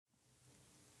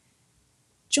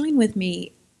Join with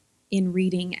me in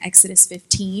reading Exodus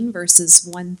 15, verses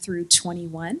 1 through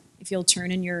 21. If you'll turn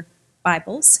in your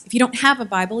Bibles. If you don't have a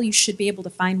Bible, you should be able to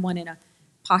find one in a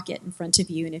pocket in front of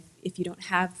you. And if you don't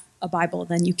have a Bible,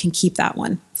 then you can keep that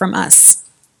one from us.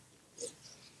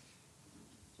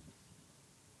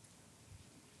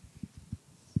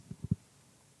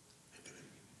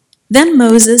 Then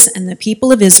Moses and the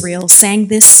people of Israel sang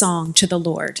this song to the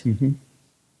Lord,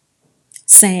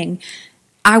 saying,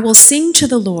 I will sing to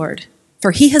the Lord,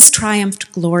 for he has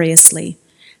triumphed gloriously.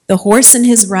 The horse and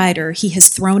his rider he has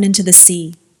thrown into the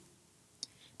sea.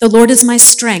 The Lord is my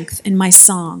strength and my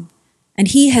song, and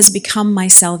he has become my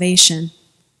salvation.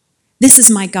 This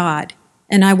is my God,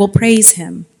 and I will praise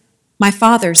him, my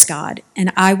father's God,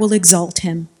 and I will exalt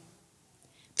him.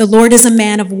 The Lord is a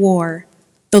man of war.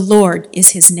 The Lord is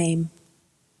his name.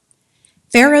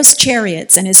 Pharaoh's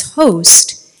chariots and his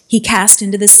host he cast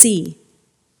into the sea,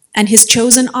 and his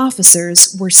chosen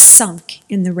officers were sunk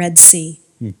in the Red Sea.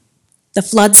 The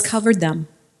floods covered them.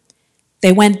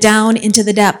 They went down into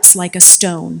the depths like a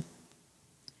stone.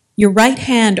 Your right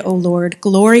hand, O Lord,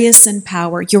 glorious in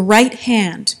power. Your right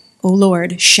hand, O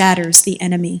Lord, shatters the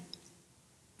enemy.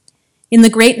 In the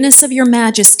greatness of your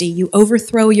majesty, you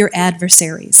overthrow your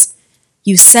adversaries.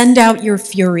 You send out your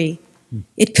fury.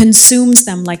 It consumes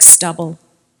them like stubble.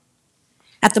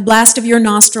 At the blast of your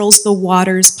nostrils, the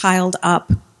waters piled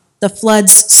up. The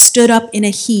floods stood up in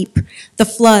a heap.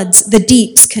 The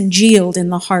deeps congealed in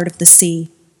the heart of the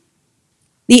sea.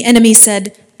 The enemy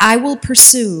said, I will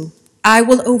pursue, I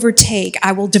will overtake,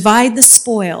 I will divide the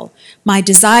spoil. My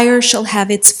desire shall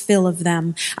have its fill of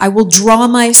them. I will draw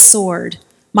my sword.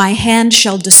 My hand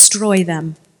shall destroy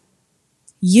them.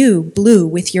 You blew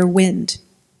with your wind.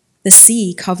 The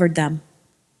sea covered them.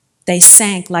 They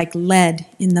sank like lead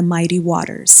in the mighty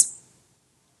waters.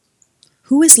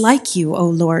 Who is like you, O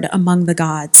Lord, among the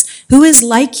gods? Who is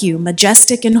like you,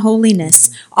 majestic in holiness,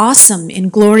 awesome in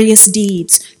glorious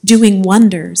deeds, doing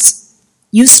wonders?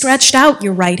 You stretched out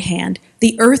your right hand.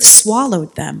 The earth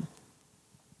swallowed them.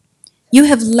 You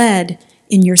have led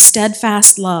in your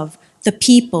steadfast love the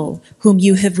people whom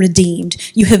you have redeemed.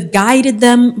 You have guided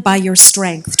them by your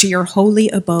strength to your holy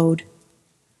abode.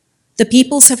 The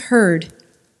peoples have heard,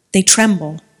 they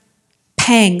tremble.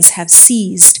 Pangs have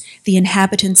seized the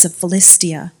inhabitants of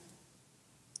Philistia.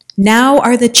 Now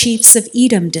are the chiefs of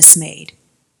Edom dismayed.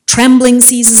 Trembling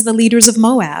seizes the leaders of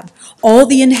Moab. All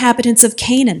the inhabitants of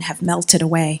Canaan have melted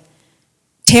away.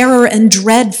 Terror and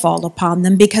dread fall upon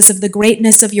them because of the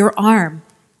greatness of your arm.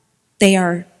 They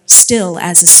are still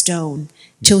as a stone,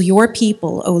 till your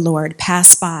people, O Lord,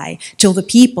 pass by, till the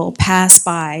people pass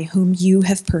by whom you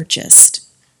have purchased.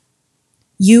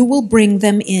 You will bring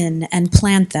them in and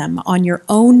plant them on your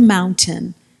own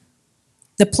mountain,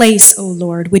 the place, O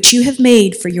Lord, which you have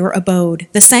made for your abode,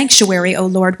 the sanctuary, O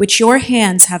Lord, which your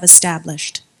hands have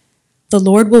established. The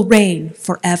Lord will reign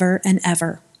forever and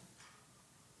ever.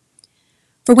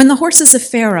 For when the horses of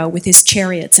Pharaoh with his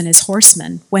chariots and his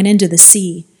horsemen went into the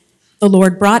sea, the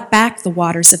Lord brought back the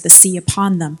waters of the sea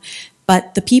upon them,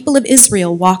 but the people of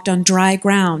Israel walked on dry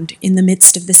ground in the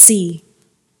midst of the sea.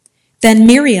 Then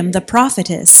Miriam the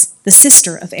prophetess, the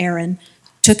sister of Aaron,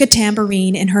 took a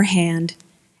tambourine in her hand,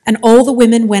 and all the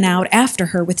women went out after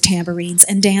her with tambourines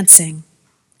and dancing.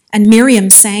 And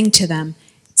Miriam sang to them,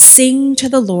 Sing to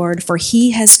the Lord, for he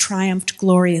has triumphed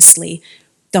gloriously.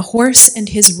 The horse and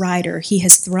his rider he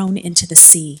has thrown into the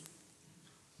sea.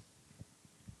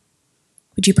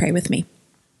 Would you pray with me?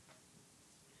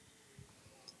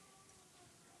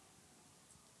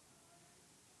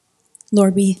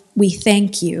 Lord, we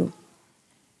thank you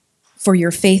for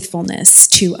your faithfulness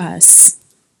to us.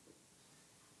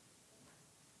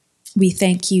 We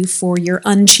thank you for your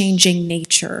unchanging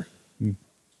nature.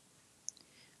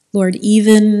 Lord,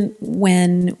 even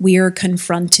when we are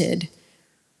confronted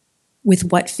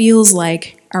with what feels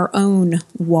like our own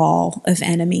wall of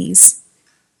enemies,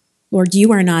 Lord,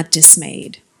 you are not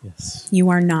dismayed. Yes. You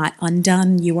are not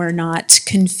undone. You are not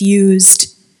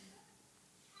confused.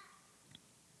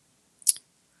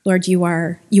 Lord, you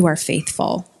are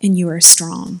faithful and you are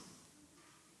strong.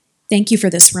 Thank you for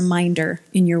this reminder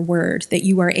in your word that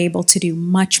you are able to do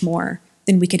much more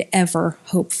than we could ever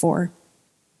hope for.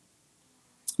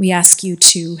 We ask you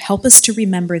to help us to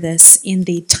remember this in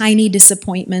the tiny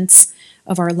disappointments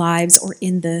of our lives or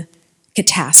in the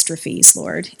catastrophes,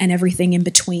 Lord, and everything in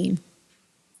between.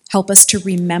 Help us to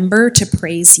remember to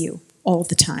praise you all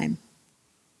the time.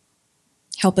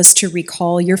 Help us to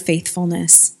recall your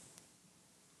faithfulness.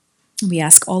 We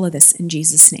ask all of this in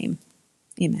Jesus' name.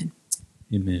 Amen.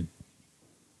 Amen.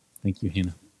 Thank you,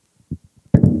 Hannah.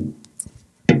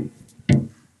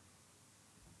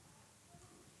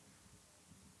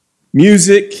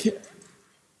 Music,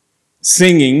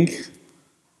 singing,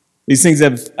 these things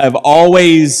have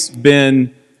always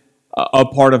been a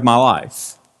part of my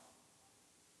life.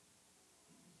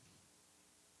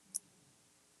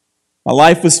 My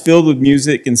life was filled with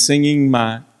music and singing.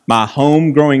 My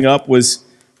home growing up was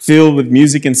filled with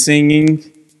music and singing.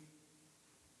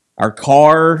 Our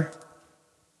car,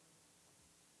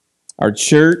 our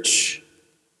church,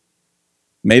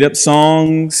 made up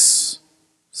songs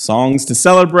to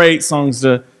celebrate, songs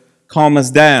to calm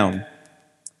us down.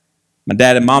 My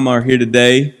dad and mama are here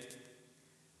today.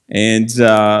 And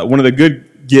one of the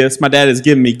good gifts, my dad has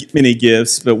given me many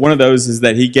gifts, but one of those is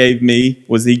that he gave me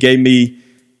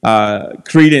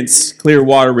Creedence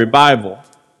Clearwater Revival.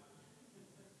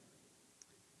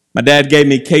 My dad gave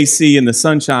me KC and the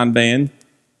Sunshine Band.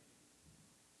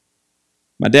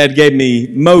 My dad gave me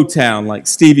Motown like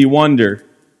Stevie Wonder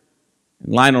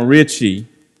and Lionel Richie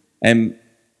and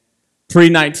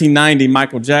pre-1990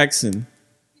 Michael Jackson.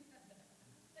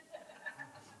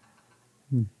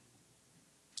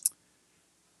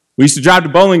 We used to drive to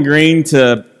Bowling Green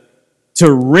to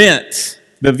rent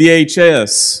the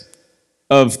VHS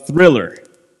of Thriller,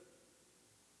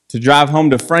 to drive home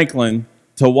to Franklin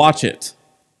to watch it.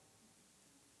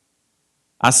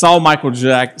 I saw Michael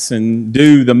Jackson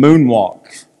do the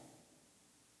moonwalk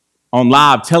on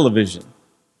live television.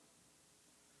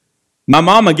 My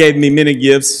mama gave me many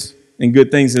gifts and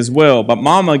good things as well, but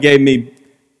mama gave me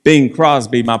Bing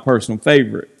Crosby, my personal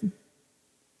favorite,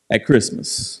 at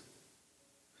Christmas.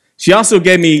 She also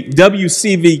gave me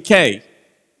WCVK,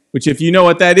 which if you know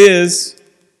what that is,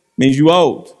 means you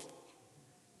old.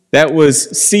 That was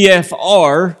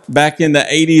CFR back in the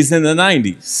 80s and the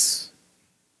 90s.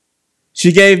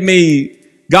 She gave me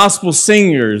gospel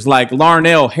singers like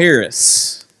Larnell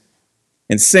Harris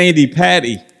and Sandy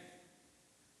Patty.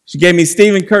 She gave me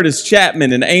Stephen Curtis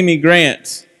Chapman and Amy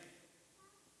Grant.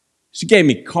 She gave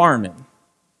me Carmen.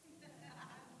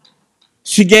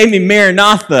 She gave me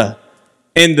Maranatha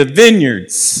and the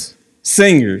Vineyards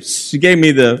singers. She gave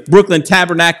me the Brooklyn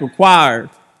Tabernacle Choir.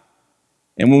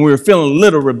 And when we were feeling a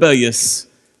little rebellious,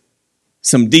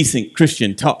 some decent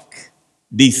Christian talk,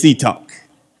 DC talk.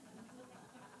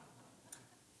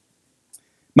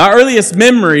 My earliest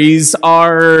memories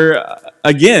are,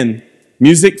 again,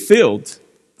 music-filled.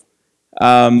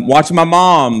 Watching my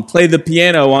mom play the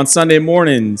piano on Sunday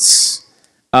mornings,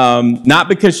 not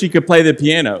because she could play the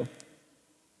piano,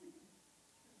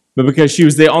 but because she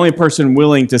was the only person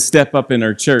willing to step up in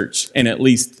her church and at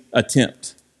least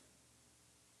attempt.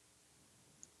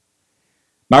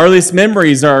 My earliest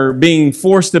memories are being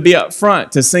forced to be up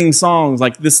front to sing songs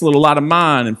like This Little Light of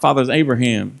Mine and Father's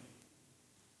Abraham.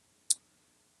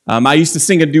 I used to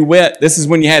sing a duet. This is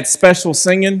when you had special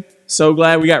singing. So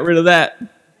glad we got rid of that,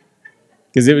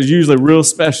 because it was usually real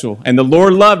special. And the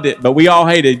Lord loved it, but we all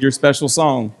hated your special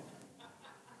song.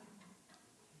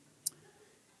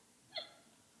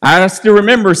 I still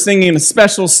remember singing a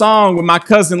special song with my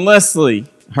cousin Leslie.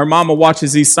 Her mama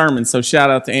watches these sermons, so shout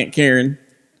out to Aunt Karen.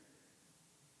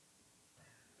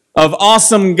 Of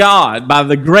Awesome God by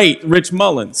the great Rich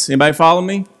Mullins. Anybody follow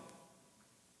me?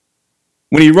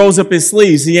 When he rolls up his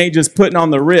sleeves, he ain't just putting on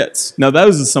the Ritz. No,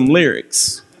 those are some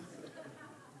lyrics.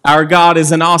 Our God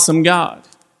is an awesome God.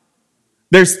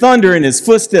 There's thunder in his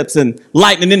footsteps and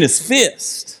lightning in his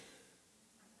fist.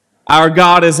 Our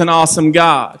God is an awesome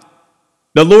God.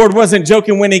 The Lord wasn't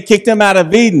joking when he kicked him out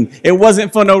of Eden. It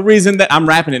wasn't for no reason that, I'm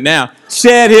rapping it now,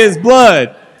 shed his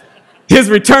blood. His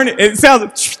return, it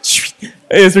sounds,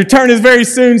 his return is very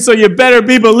soon, so you better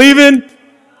be believing.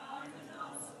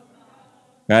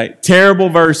 Right? Terrible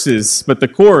verses, but the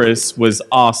chorus was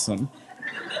awesome.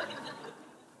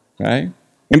 Right?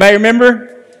 Anybody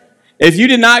remember? If you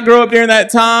did not grow up during that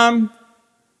time,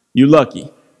 you're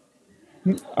lucky.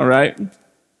 All right?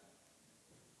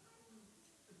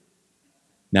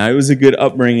 Now, it was a good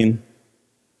upbringing.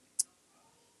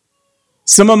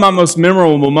 Some of my most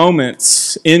memorable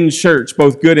moments in church,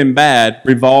 both good and bad,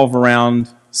 revolve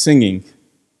around singing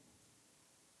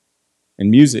and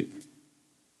music.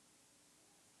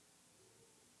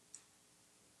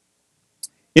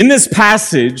 In this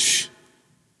passage,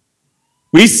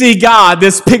 we see God,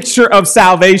 this picture of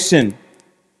salvation.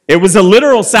 It was a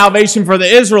literal salvation for the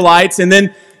Israelites, and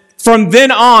then from then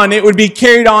on, it would be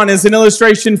carried on as an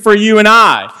illustration for you and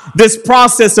I. This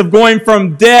process of going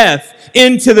from death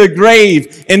into the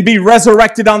grave and be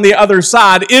resurrected on the other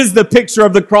side is the picture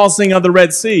of the crossing of the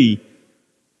Red Sea.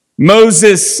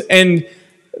 Moses and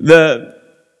the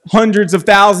hundreds of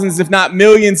thousands, if not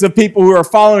millions of people who are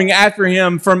following after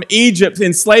him from Egypt,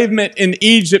 enslavement in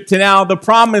Egypt to now the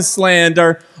promised land,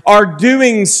 are are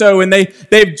doing so, and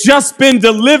they've just been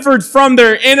delivered from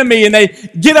their enemy, and they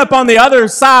get up on the other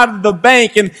side of the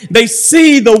bank, and they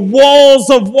see the walls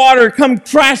of water come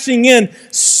crashing in,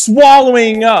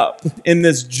 swallowing up in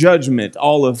this judgment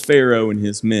all of Pharaoh and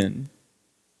his men.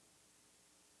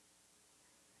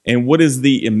 And what is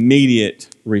the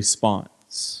immediate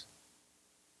response?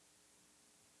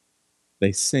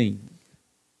 They sing.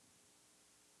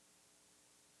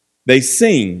 They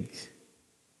sing.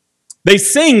 They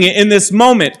sing in this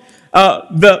moment.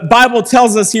 The Bible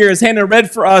tells us here, as Hannah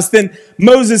read for us, then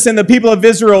Moses and the people of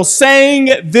Israel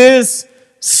sang this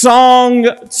song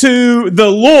to the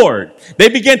Lord. They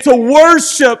began to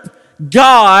worship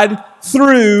God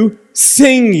through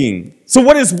singing. So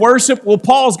what is worship? Well,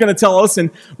 Paul's going to tell us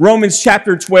in Romans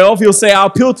chapter 12. He'll say, I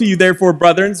appeal to you, therefore,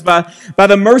 brethren, by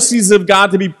the mercies of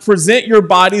God, to present your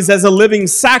bodies as a living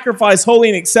sacrifice, holy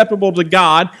and acceptable to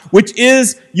God, which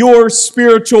is your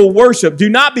spiritual worship. Do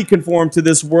not be conformed to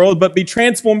this world, but be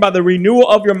transformed by the renewal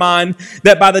of your mind,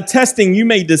 that by the testing you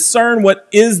may discern what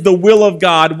is the will of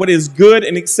God, what is good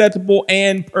and acceptable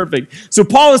and perfect. So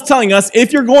Paul is telling us,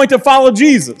 if you're going to follow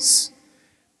Jesus,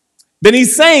 then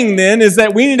he's saying then is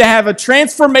that we need to have a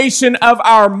transformation of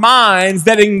our minds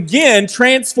that again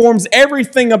transforms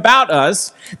everything about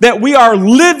us, that we are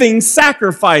living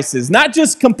sacrifices, not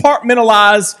just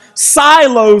compartmentalized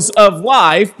silos of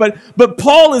life, but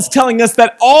Paul is telling us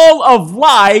that all of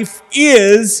life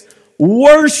is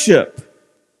worship.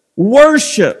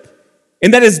 Worship.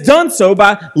 And that is done so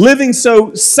by living so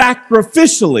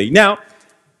sacrificially. Now,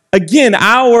 again,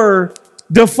 our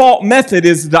default method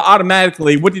is to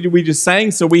automatically, what did we just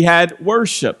sing? So we had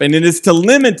worship. And it is to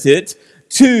limit it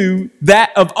to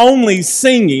that of only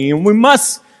singing. And we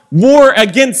must war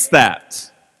against that.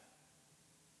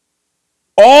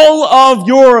 All of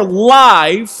your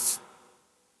life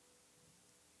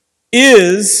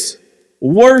is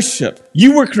worship.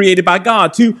 You were created by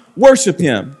God to worship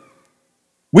Him.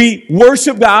 We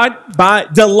worship God by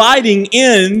delighting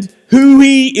in who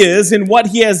He is and what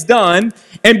He has done.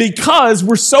 And because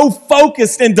we're so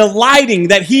focused and delighting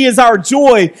that He is our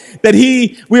joy, that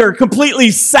we are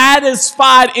completely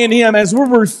satisfied in Him, as we're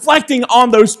reflecting on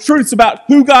those truths about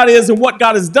who God is and what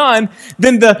God has done,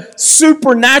 then the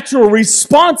supernatural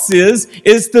response is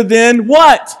to then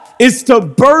what? Is to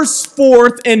burst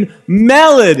forth in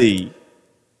melody.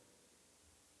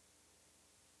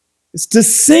 It's to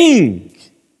sing.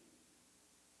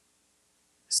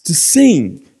 It's to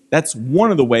sing. That's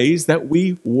one of the ways that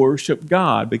we worship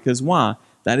God. Because why?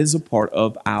 That is a part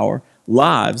of our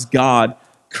lives. God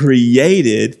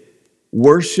created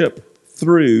worship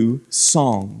through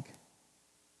song.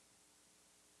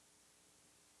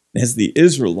 As the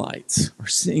Israelites are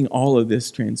seeing all of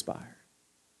this transpire,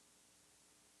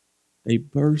 they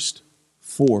burst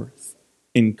forth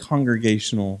in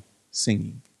congregational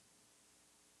singing.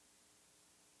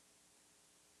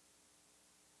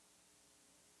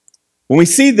 When we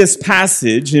see this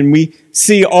passage and we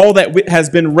see all that has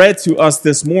been read to us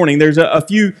this morning, there's a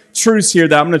few truths here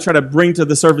that I'm going to try to bring to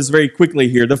the surface very quickly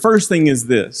here. The first thing is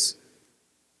this.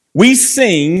 We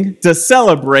sing to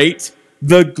celebrate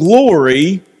the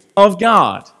glory of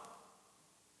God.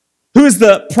 Who is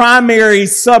the primary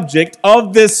subject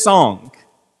of this song?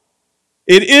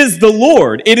 It is the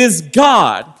Lord. It is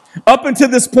God. Up until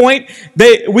this point,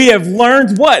 we have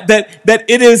learned what? That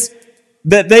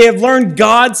they have learned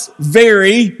God's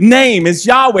very name is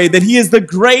Yahweh, that He is the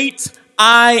great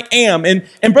I am.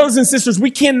 And brothers and sisters,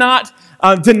 we cannot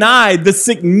deny the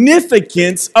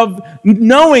significance of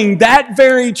knowing that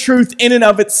very truth in and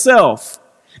of itself.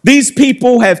 These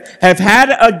people have had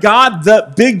a God,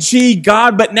 the big G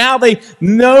God, but now they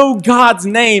know God's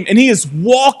name, and He is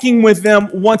walking with them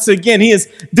once again. He is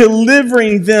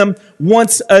delivering them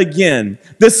once again.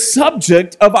 The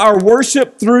subject of our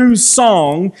worship through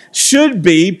song should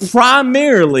be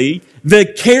primarily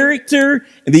the character,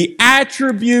 the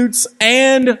attributes,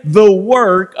 and the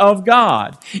work of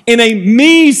God. In a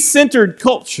me-centered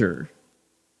culture,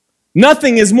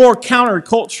 nothing is more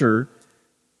counterculture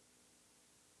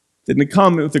than to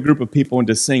come with a group of people and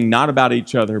to sing not about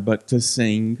each other, but to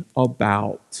sing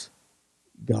about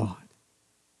God.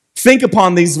 Think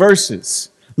upon these verses.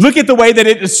 Look at the way that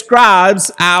it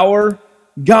describes our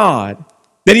God.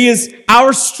 That He is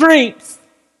our strength.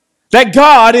 That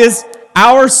God is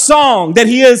our song. That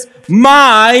He is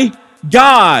my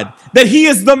God. That He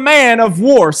is the man of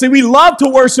war. See, we love to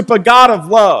worship a God of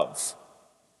love.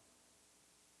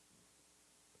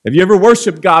 Have you ever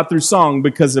worshiped God through song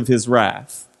because of His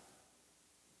wrath?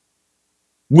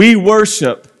 We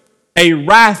worship a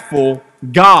wrathful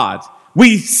God.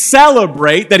 We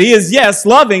celebrate that He is, yes,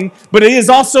 loving, but He is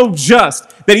also just.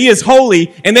 that he is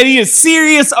holy and that he is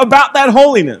serious about that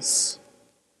holiness.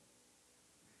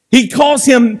 He calls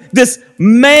him this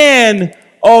man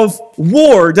of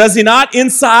war, does he not,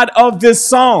 inside of this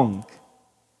song?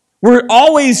 We're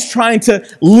always trying to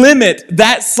limit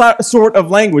that sort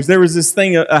of language. There was this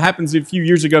thing that happens a few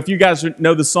years ago. If you guys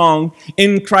know the song,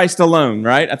 In Christ Alone,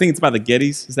 right? I think it's by the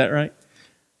Gettys. Is that right?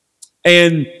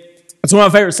 And it's one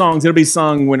of my favorite songs. It'll be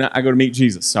sung when I go to meet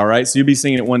Jesus, all right? So you'll be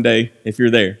singing it one day if you're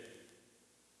there.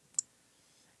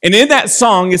 And in that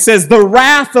song, it says, the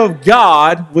wrath of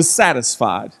God was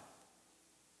satisfied.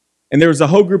 And there was a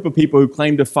whole group of people who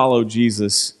claimed to follow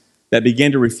Jesus that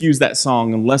began to refuse that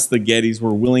song unless the Gettys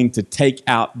were willing to take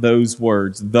out those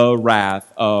words, the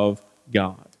wrath of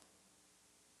God.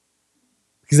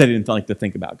 Because they didn't like to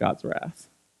think about God's wrath.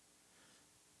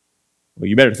 Well,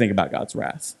 you better think about God's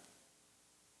wrath.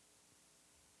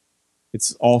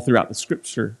 It's all throughout the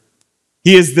scripture.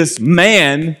 He is this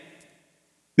man,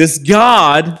 this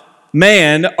God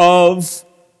man of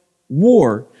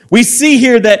war. We see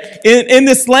here that in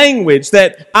this language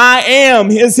that I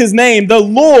am is his name. The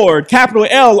Lord, capital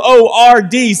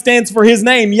L-O-R-D, stands for his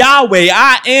name. Yahweh,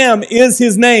 I am is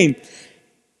his name.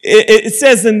 It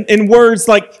says in words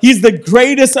like he's the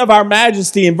greatest of our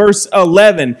majesty in verse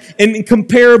 11. And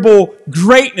incomparable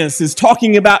greatness is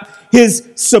talking about his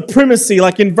supremacy,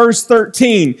 like in verse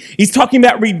 13. He's talking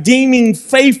about redeeming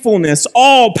faithfulness,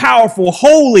 all-powerful,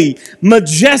 holy,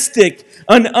 majestic,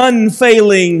 an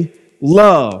unfailing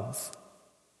love.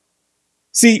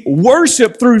 See,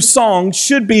 worship through song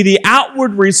should be the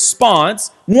outward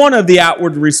response, one of the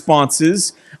outward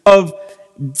responses of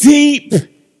deep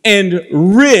and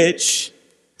rich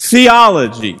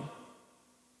theology.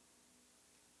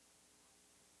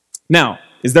 Now,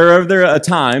 is there ever a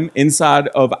time inside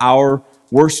of our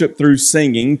worship through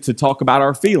singing to talk about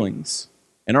our feelings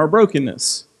and our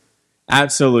brokenness?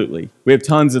 Absolutely. We have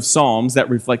tons of psalms that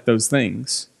reflect those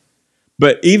things.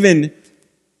 But even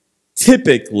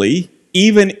typically,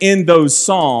 even in those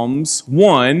psalms,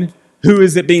 one, who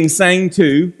is it being sang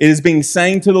to? It is being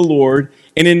sang to the Lord.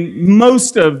 And in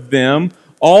most of them,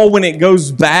 all when it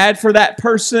goes bad for that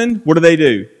person, what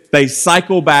do? They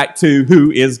cycle back to who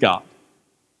is God.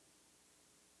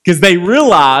 Because they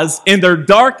realize in their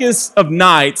darkest of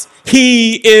nights,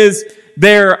 he is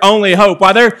their only hope.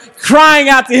 While they're crying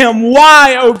out to him,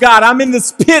 why, oh God, I'm in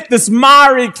this pit, this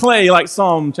miry clay, like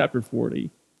Psalm chapter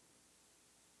 40.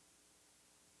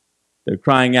 They're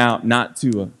crying out not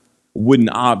to a wooden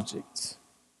object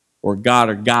or god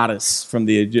or goddess from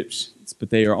the Egyptians, but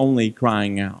they are only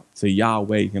crying out to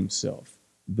Yahweh himself,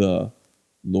 the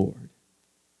Lord.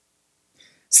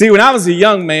 See, when I was a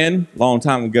young man, a long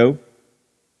time ago,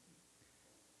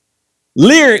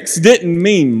 lyrics didn't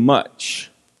mean much.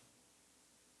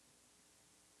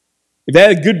 If they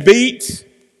had a good beat,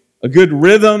 a good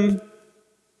rhythm,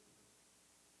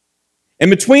 and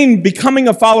between becoming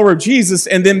a follower of Jesus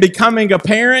and then becoming a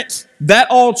parent, that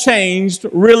all changed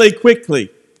really quickly.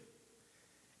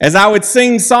 As I would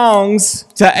sing songs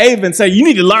to Ava and say, you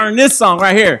need to learn this song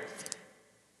right here.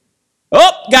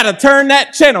 Oh, got to turn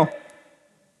that channel.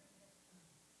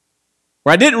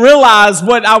 Where I didn't realize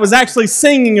what I was actually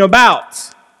singing about.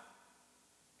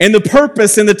 And the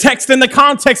purpose and the text and the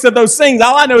context of those things.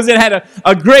 All I know is it had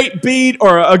a great beat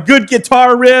or a good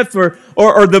guitar riff or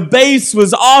the bass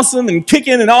was awesome and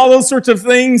kicking and all those sorts of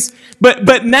things.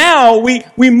 But now we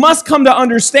must come to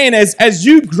understand as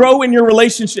you grow in your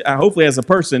relationship, hopefully as a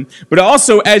person, but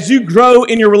also as you grow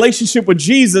in your relationship with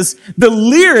Jesus, the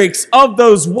lyrics of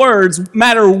those words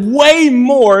matter way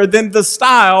more than the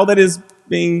style that is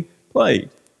being played.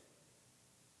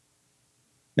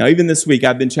 Now, even this week,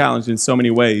 I've been challenged in so many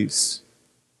ways.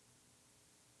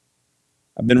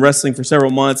 I've been wrestling for several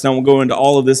months, and I won't go into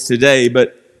all of this today,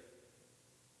 but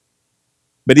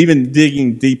even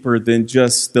digging deeper than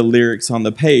just the lyrics on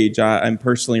the page, I'm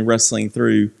personally wrestling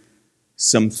through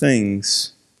some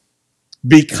things.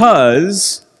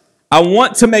 Because I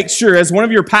want to make sure, as one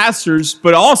of your pastors,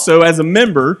 but also as a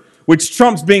member, which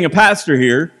trumps being a pastor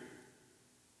here,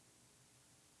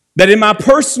 that in my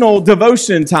personal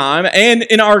devotion time and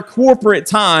in our corporate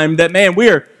time, that, man, we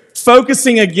are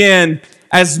focusing again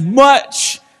as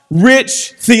much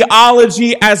rich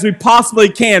theology as we possibly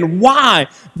can. Why?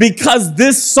 Because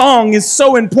this song is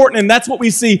so important, and that's what we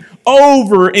see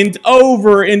over and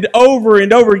over and over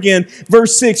and over again.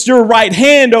 Verse 6, your right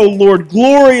hand, O Lord,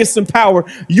 glorious in power.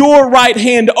 Your right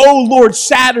hand, O Lord,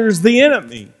 shatters the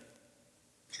enemy.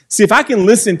 See, if I can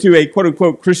listen to a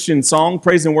quote-unquote Christian song,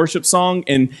 praise and worship song,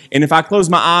 and if I close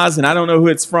my eyes and I don't know who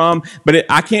it's from, but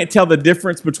I can't tell the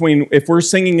difference between if we're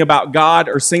singing about God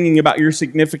or singing about your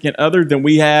significant other, then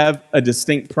we have a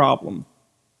distinct problem.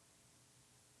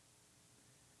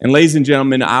 And ladies and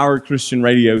gentlemen, our Christian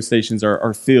radio stations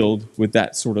are filled with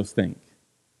that sort of thing.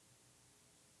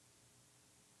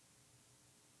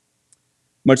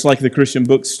 Much like the Christian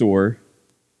bookstore,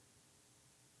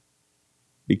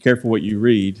 be careful what you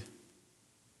read.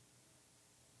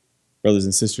 Brothers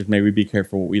and sisters, may we be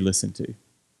careful what we listen to.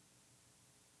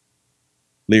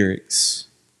 Lyrics,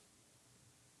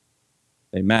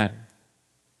 they matter.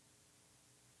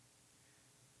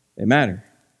 They matter.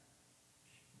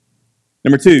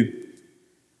 Number 2,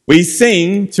 we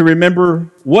sing to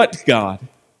remember what God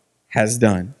has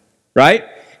done, right?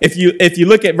 If you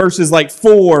look at verses like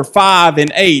 4, 5,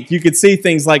 and 8, you could see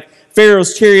things like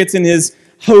Pharaoh's chariots and his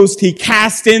host he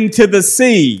cast into the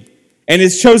sea, and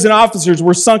his chosen officers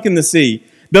were sunk in the sea.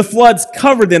 The floods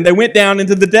covered them. They went down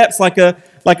into the depths like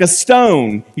a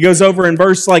stone. He goes over in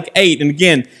verse 8. And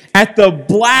again, at the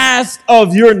blast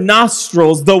of your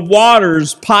nostrils, the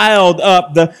waters piled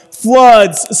up. The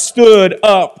floods stood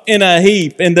up in a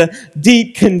heap, and the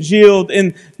deep congealed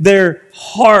in their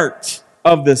heart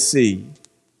of the sea.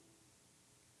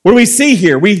 What do we see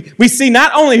here? We see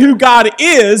not only who God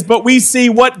is, but we see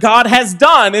what God has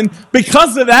done. And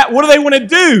because of that, what do they want to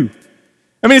do?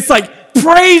 I mean, it's like,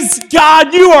 praise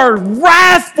God, you are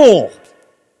wrathful.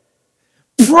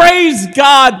 Praise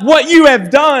God, what you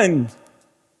have done.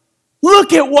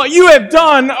 Look at what you have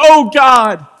done, oh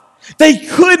God. They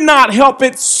could not help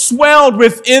it swelled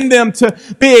within them to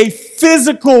be a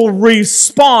physical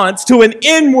response to an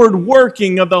inward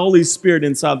working of the Holy Spirit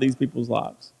inside these people's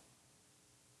lives.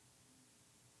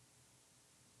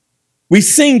 We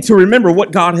sing to remember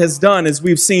what God has done, as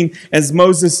we've seen as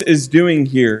Moses is doing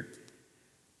here.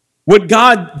 What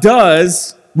God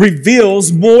does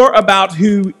reveals more about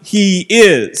who he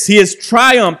is. He has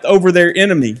triumphed over their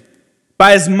enemy.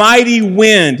 By his mighty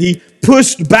wind, he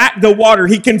pushed back the water.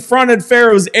 He confronted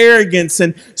Pharaoh's arrogance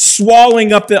and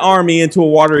swallowing up the army into a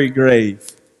watery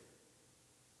grave.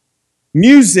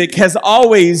 Music has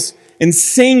always, and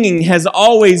singing has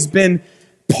always been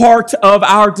part of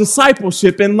our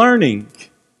discipleship and learning.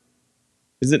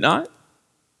 Is it not?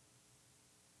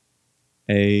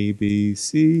 A, B,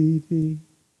 C, D.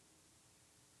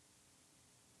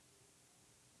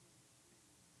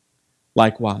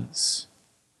 Likewise,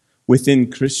 within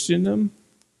Christendom,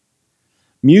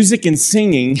 music and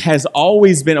singing has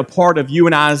always been a part of you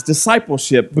and I's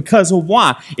discipleship because of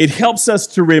why? It helps us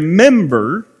to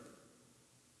remember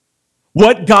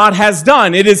what God has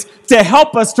done. It is to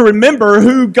help us to remember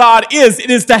who God is. It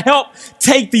is to help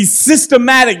take these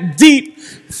systematic, deep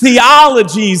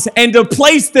theologies and to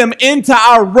place them into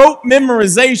our rote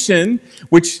memorization,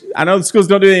 which I know the schools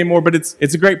don't do it anymore, but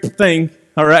it's a great thing,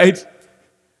 all right?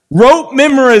 Rote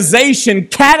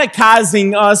memorization,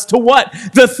 catechizing us to what?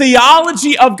 The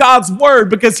theology of God's Word.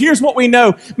 Because here's what we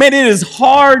know. Man, it is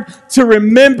hard to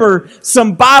remember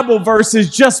some Bible verses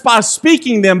just by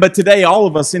speaking them. But today, all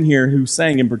of us in here who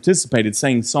sang and participated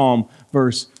sang Psalm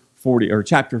verse 40 or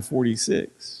chapter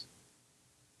 46.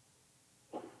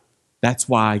 That's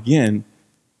why, again,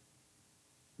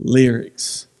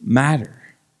 lyrics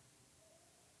matter.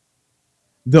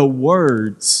 The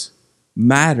words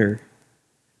matter.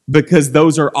 Because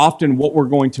those are often what we're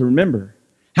going to remember.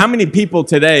 How many people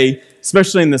today,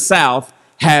 especially in the South,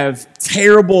 have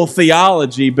terrible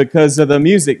theology because of the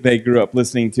music they grew up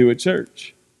listening to at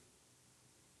church?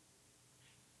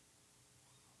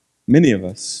 Many of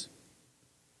us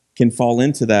can fall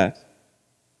into that.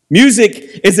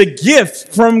 Music is a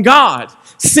gift from God.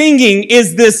 Singing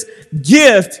is this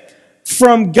gift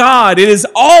from God. It has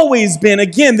always been,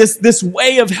 again, this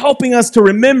way of helping us to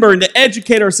remember and to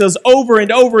educate ourselves over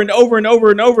and over and over and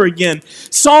over and over again.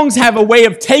 Songs have a way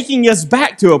of taking us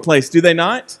back to a place, do they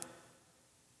not?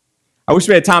 I wish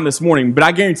we had time this morning, but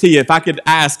I guarantee you, if I could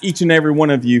ask each and every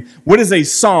one of you, what is a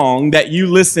song that you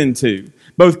listen to,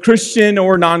 both Christian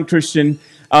or non-Christian,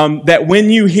 that when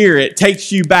you hear it,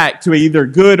 takes you back to either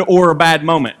good or a bad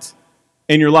moment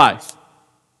in your life?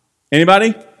 Anybody?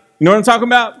 You know what I'm talking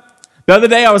about? The other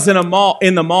day, I was in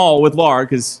the mall with Laura,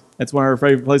 because that's one of her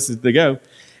favorite places to go.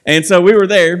 And so we were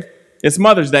there. It's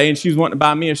Mother's Day, and she was wanting to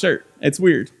buy me a shirt. It's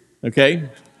weird, okay?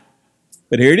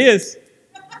 But here it is.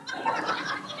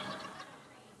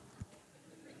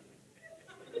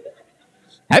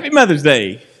 Happy Mother's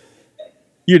Day.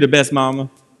 You're the best mama.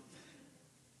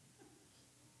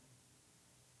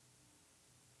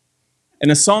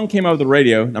 And a song came over the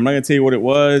radio. I'm not going to tell you what it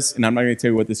was, and I'm not going to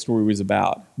tell you what this story was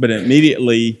about. But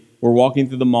immediately, we're walking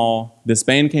through the mall. This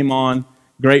band came on,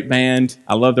 great band.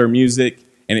 I love their music.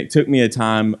 And it took me a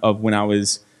time of when I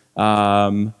was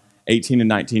 18 and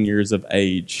 19 years of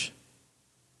age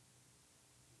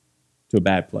to a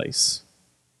bad place.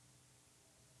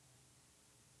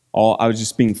 I was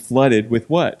just being flooded with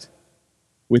what?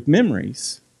 With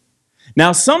memories.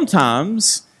 Now,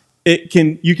 sometimes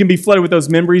you can be flooded with those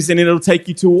memories, and it'll take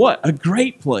you to what? A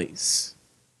great place.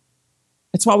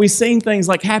 That's why we sing things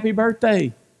like happy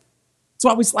birthday. That's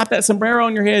why we slap that sombrero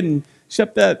on your head and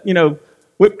shove that,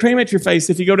 whipped cream at your face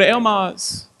if you go to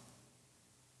Elma's.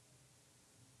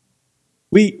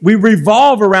 We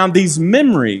revolve around these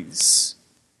memories.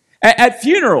 At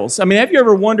funerals, have you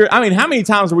ever wondered, how many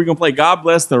times are we going to play God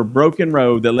Bless the Broken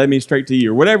Road That Led Me Straight to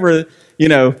You? Or whatever,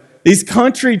 these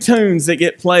country tunes that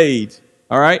get played,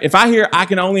 all right? If I hear I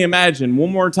Can Only Imagine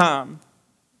one more time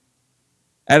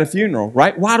at a funeral,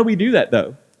 right? Why do we do that,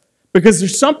 though? Because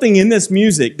there's something in this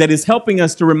music that is helping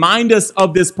us to remind us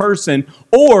of this person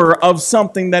or of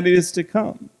something that is to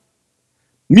come.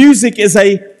 Music is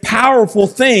a powerful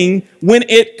thing when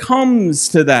it comes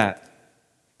to that.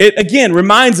 It, again,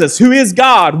 reminds us, who is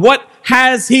God? What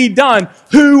has He done?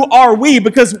 Who are we?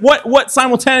 Because what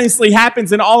simultaneously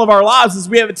happens in all of our lives is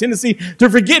we have a tendency to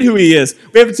forget who He is.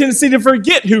 We have a tendency to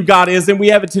forget who God is, and we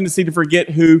have a tendency to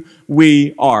forget who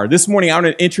we are. This morning, I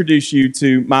want to introduce you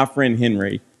to my friend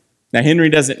Henry. Now, Henry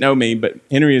doesn't know me, but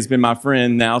Henry has been my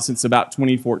friend now since about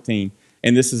 2014,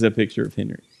 and this is a picture of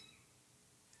Henry.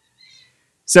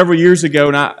 Several years ago,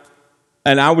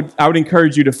 and I would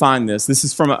encourage you to find this. This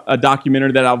is from a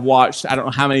documentary that I've watched I don't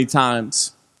know how many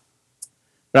times.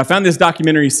 But I found this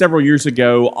documentary several years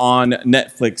ago on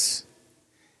Netflix.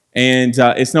 And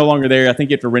it's no longer there. I think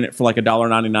you have to rent it for like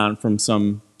 $1.99 from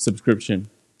some subscription.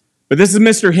 But this is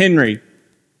Mr. Henry.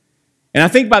 And I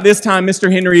think by this time,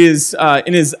 Mr. Henry is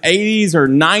in his 80s or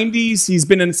 90s. He's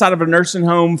been inside of a nursing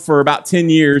home for about 10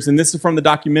 years. And this is from the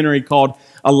documentary called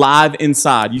Alive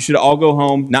Inside. You should all go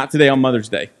home, not today on Mother's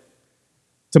Day,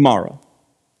 tomorrow,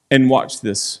 and watch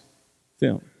this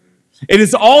film. It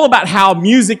is all about how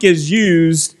music is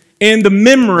used in the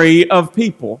memory of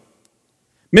people.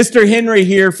 Mr. Henry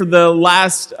here for the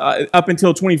last, up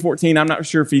until 2014, I'm not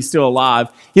sure if he's still alive,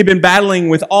 he'd been battling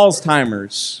with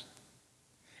Alzheimer's.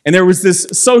 And there was this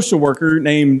social worker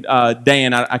named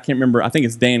Dan, I can't remember, I think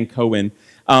it's Dan Cohen,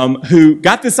 who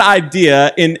got this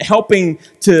idea in helping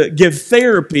to give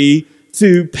therapy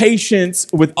to patients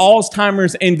with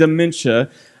Alzheimer's and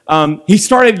dementia. He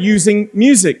started using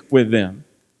music with them.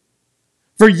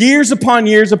 For years upon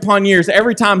years upon years,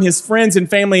 every time his friends and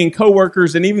family and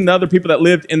coworkers and even the other people that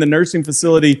lived in the nursing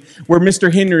facility where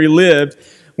Mr. Henry lived,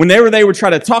 whenever they would try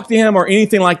to talk to him or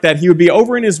anything like that, he would be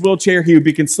over in his wheelchair, he would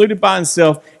be consumed by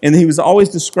himself, and he was always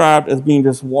described as being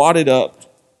just wadded up.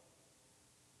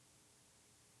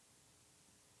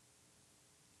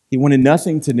 He wanted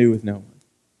nothing to do with no one,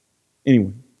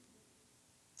 anyone.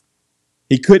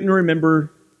 He couldn't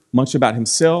remember much about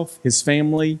himself, his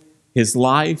family, his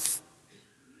life.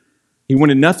 He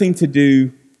wanted nothing to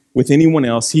do with anyone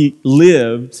else. He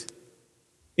lived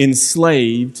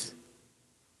enslaved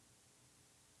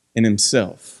in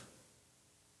himself.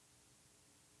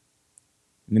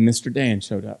 And then Mr. Dan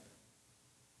showed up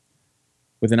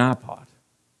with an iPod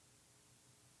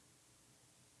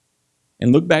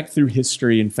and looked back through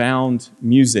history and found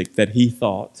music that he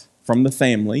thought from the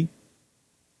family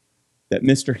that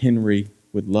Mr. Henry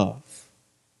would love.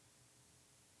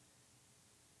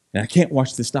 And I can't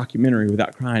watch this documentary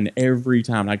without crying every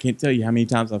time. I can't tell you how many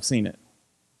times I've seen it.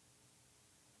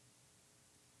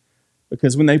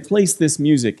 Because when they place this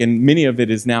music, and many of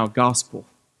it is now gospel,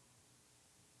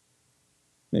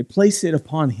 they place it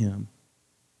upon him,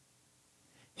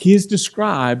 he is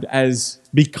described as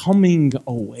becoming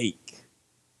awake,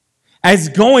 as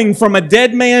going from a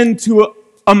dead man to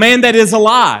a man that is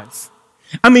alive.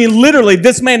 I mean, literally,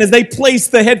 this man, as they place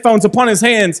the headphones upon his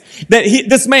hands,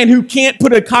 this man who can't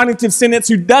put a cognitive sentence,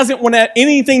 who doesn't want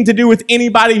anything to do with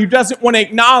anybody, who doesn't want to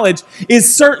acknowledge,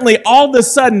 is certainly all of a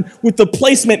sudden, with the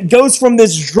placement, goes from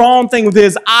this drawn thing with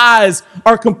his eyes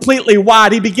are completely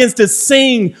wide. He begins to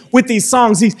sing with these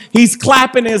songs. He's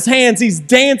clapping his hands. He's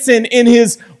dancing in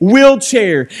his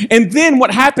wheelchair. And then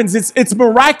what happens, it's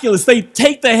miraculous. They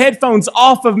take the headphones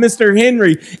off of Mr.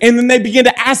 Henry, and then they begin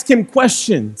to ask him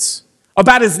questions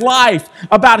about his life,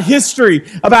 about history,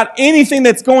 about anything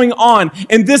that's going on.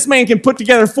 And this man can put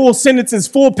together full sentences,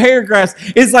 full paragraphs.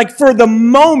 It's like for the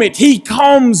moment, he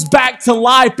comes back to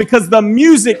life because the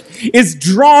music is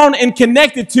drawn and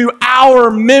connected to our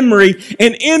memory.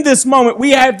 And in this moment,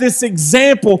 we have this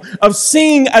example of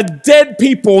seeing a dead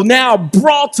people now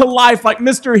brought to life like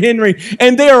Mr. Henry.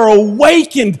 And they are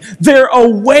awakened. They're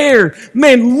aware.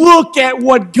 Man, look at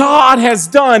what God has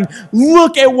done.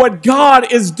 Look at what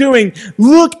God is doing.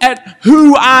 Look at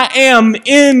who I am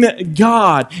in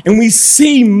God. And we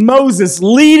see Moses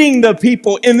leading the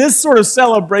people in this sort of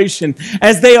celebration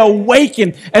as they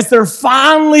awaken, as they're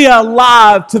finally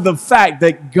alive to the fact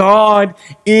that God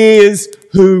is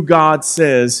who God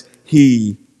says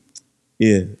he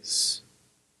is.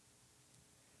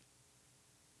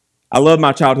 I love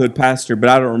my childhood pastor, but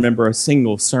I don't remember a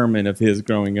single sermon of his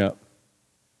growing up.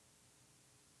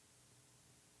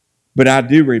 But I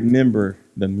do remember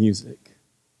the music.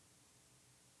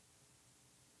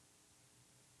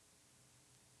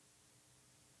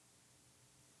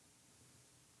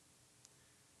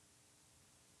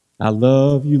 I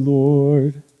love you,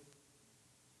 Lord,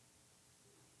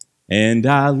 and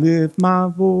I lift my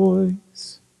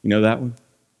voice. You know that one?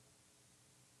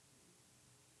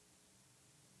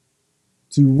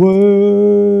 To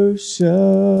worship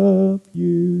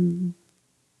you,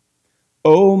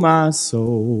 oh my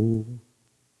soul,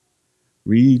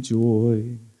 rejoice.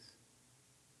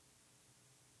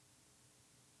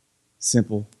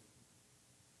 Simple.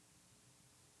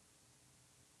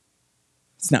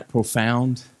 It's not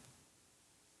profound,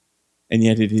 and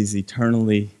yet it is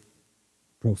eternally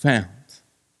profound.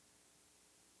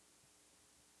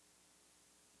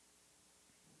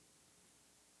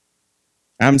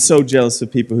 I'm so jealous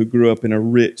of people who grew up in a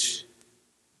rich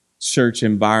church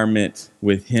environment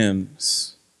with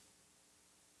hymns.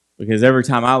 Because every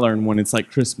time I learn one, it's like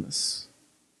Christmas.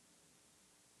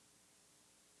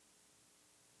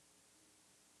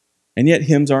 And yet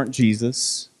hymns aren't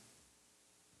Jesus.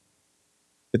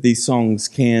 But these songs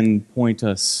can point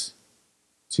us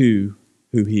to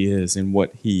who he is and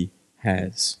what he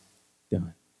has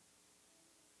done.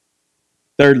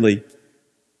 Thirdly,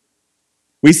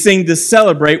 we sing to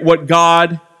celebrate what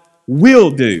God will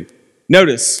do.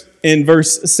 Notice in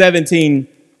verse 17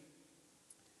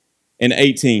 and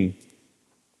 18.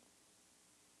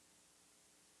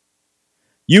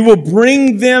 You will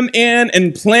bring them in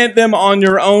and plant them on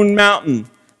your own mountain.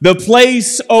 The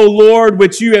place, O Lord,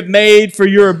 which you have made for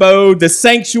your abode, the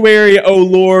sanctuary, O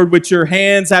Lord, which your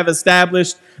hands have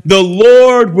established. The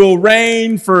Lord will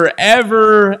reign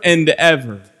forever and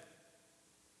ever.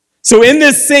 So in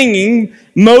this singing,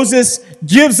 Moses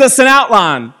gives us an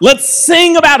outline. Let's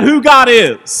sing about who God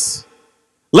is.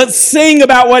 Let's sing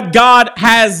about what God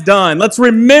has done. Let's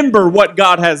remember what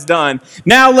God has done.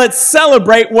 Now let's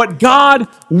celebrate what God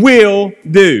will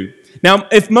do. Now,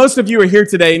 if most of you are here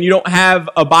today and you don't have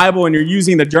a Bible and you're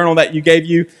using the journal that you gave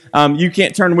you, you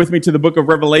can't turn with me to the book of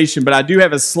Revelation, but I do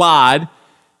have a slide.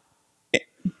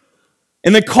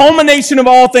 In the culmination of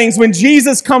all things, when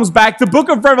Jesus comes back, the book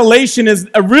of Revelation is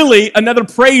really another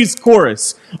praise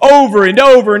chorus over and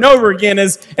over and over again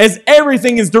as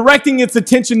everything is directing its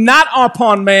attention not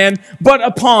upon man, but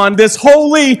upon this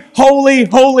holy, holy,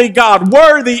 holy God.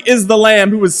 Worthy is the Lamb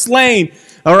who was slain.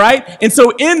 All right? And so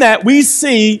in that, we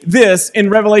see this in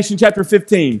Revelation chapter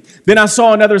 15. Then I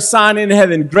saw another sign in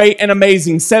heaven, great and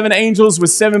amazing, 7 angels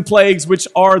with 7 plagues, which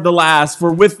are the last.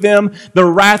 For with them the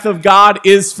wrath of God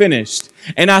is finished.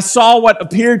 And I saw what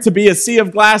appeared to be a sea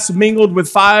of glass mingled with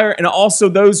fire, and also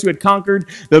those who had conquered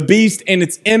the beast and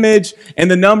its image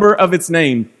and the number of its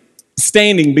name,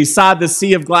 standing beside the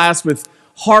sea of glass with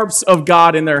harps of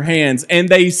God in their hands. And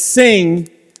they sing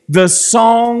the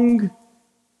song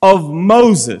of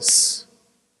Moses,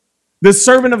 the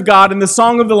servant of God, and the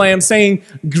song of the Lamb, saying,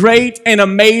 great and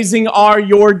amazing are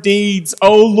your deeds,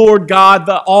 O Lord God,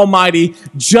 the Almighty.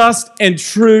 Just and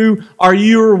true are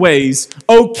your ways,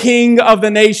 O King of the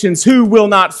nations. Who will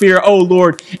not fear, O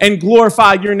Lord, and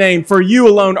glorify your name? For you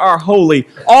alone are holy.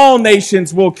 All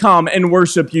nations will come and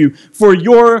worship you, for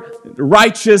your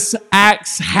righteous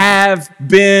acts have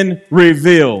been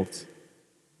revealed.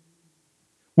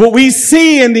 What we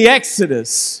see in the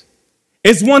Exodus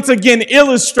is once again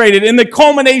illustrated in the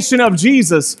culmination of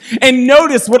Jesus. And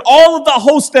notice what all of the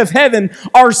hosts of heaven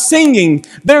are singing.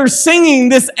 They're singing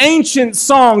this ancient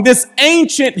song, this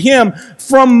ancient hymn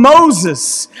from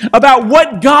Moses about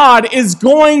what God is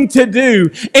going to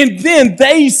do. And then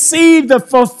they see the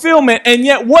fulfillment. And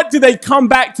yet what do they come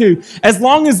back to? As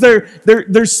long as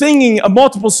they're singing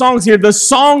multiple songs here, the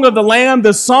song of the Lamb,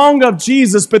 the song of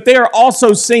Jesus, but they are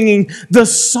also singing the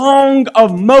song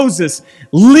of Moses.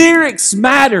 Lyrics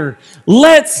matter.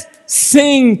 Let's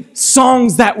sing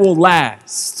songs that will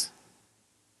last.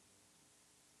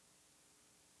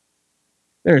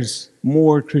 There's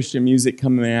more Christian music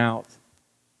coming out.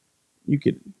 You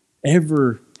could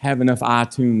ever have enough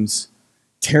iTunes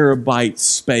terabyte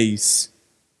space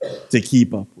to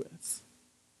keep up with.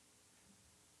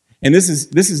 And this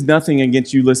is nothing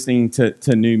against you listening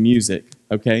to new music,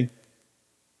 okay?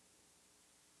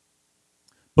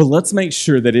 But let's make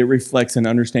sure that it reflects an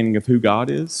understanding of who God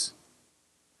is.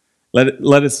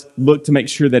 Let us look to make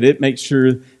sure that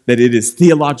it is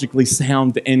theologically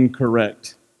sound and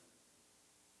correct.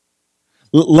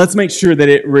 Let's make sure that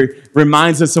it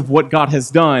reminds us of what God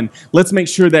has done. Let's make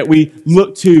sure that we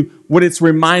look to what it's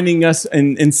reminding us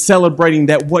and celebrating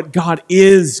that what God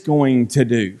is going to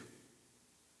do.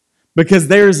 Because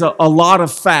there's a lot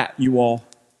of fat, you all,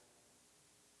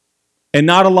 and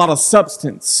not a lot of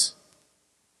substance.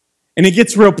 And it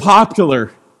gets real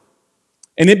popular,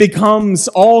 and it becomes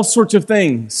all sorts of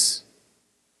things.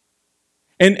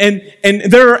 And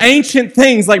there are ancient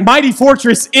things like Mighty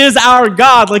Fortress is our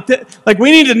God. Like we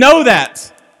need to know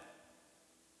that.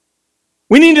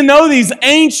 We need to know these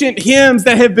ancient hymns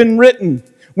that have been written.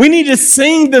 We need to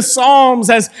sing the Psalms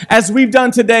as we've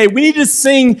done today. We need to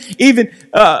sing even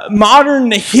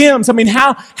modern hymns. I mean,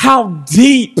 how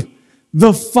deep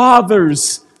the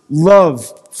Father's love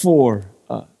for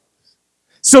us.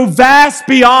 So vast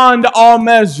beyond all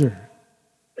measure.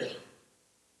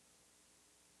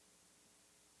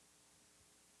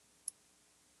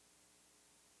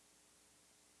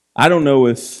 I don't know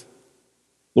if,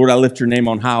 Lord, I lift your name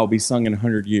on high will be sung in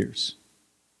 100 years.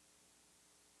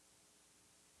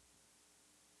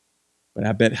 But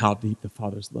I bet how deep the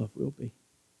Father's love will be.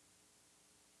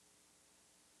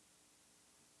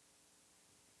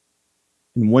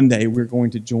 And one day we're going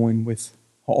to join with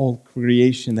all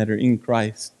creation that are in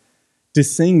Christ to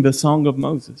sing the song of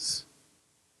Moses,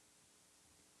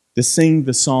 to sing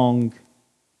the song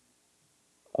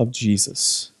of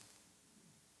Jesus.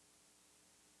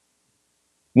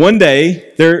 One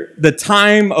day, the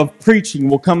time of preaching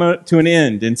will come to an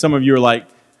end, and some of you are like,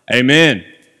 amen,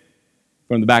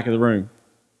 from the back of the room.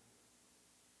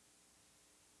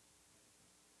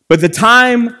 But the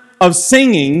time of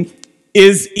singing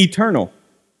is eternal.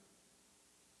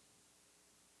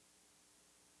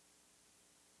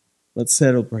 Let's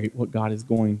celebrate what God is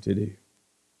going to do.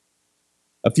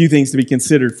 A few things to be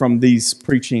considered from these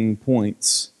preaching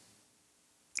points.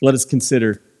 Let us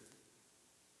consider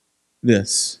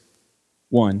this.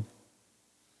 One,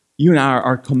 you and I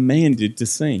are commanded to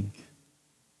sing.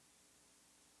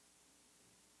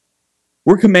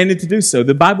 We're commanded to do so.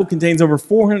 The Bible contains over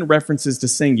 400 references to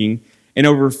singing and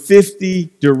over 50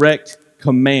 direct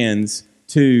commands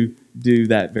to do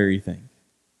that very thing.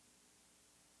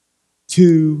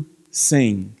 To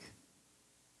sing.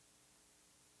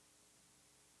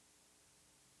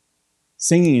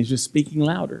 Singing is just speaking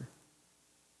louder,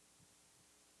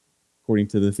 according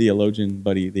to the theologian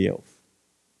Buddy the Elf.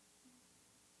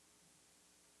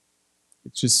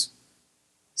 It's just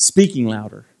speaking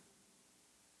louder.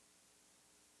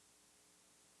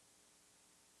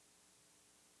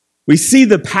 We see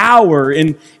the power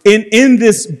in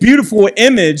this beautiful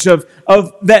image of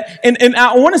that. And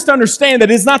I want us to understand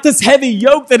that it's not this heavy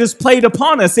yoke that is played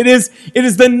upon us. It is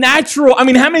the natural. I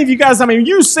mean, how many of you guys,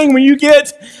 you sing when you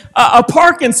get a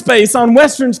parking space on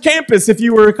Western's campus if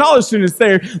you were a college student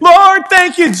there. Lord,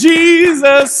 thank you,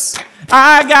 Jesus.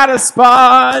 I got a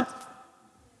spot.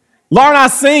 Laura and I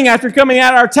sing after coming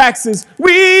out our taxes.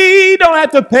 We don't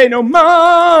have to pay no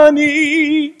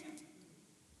money.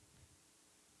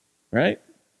 Right?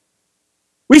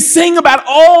 We sing about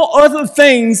all other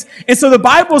things, and so the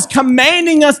Bible's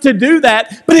commanding us to do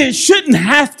that, but it shouldn't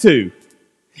have to.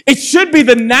 It should be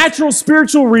the natural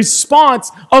spiritual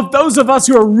response of those of us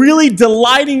who are really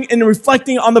delighting and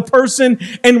reflecting on the person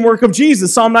and work of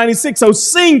Jesus. Psalm 96, so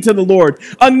sing to the Lord.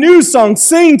 A new song,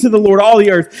 sing to the Lord, all the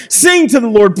earth. Sing to the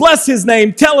Lord, bless his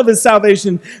name, tell of his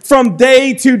salvation from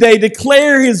day to day.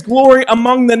 Declare his glory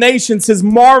among the nations, his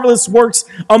marvelous works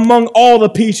among all the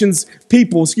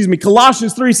people.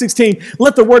 Colossians 3:16,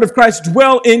 let the word of Christ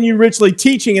dwell in you richly,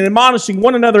 teaching and admonishing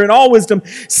one another in all wisdom,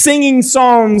 singing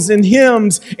psalms and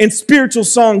hymns and spiritual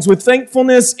songs with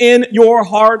thankfulness in your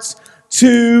hearts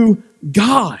to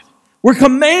God. We're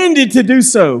commanded to do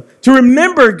so, to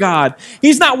remember God.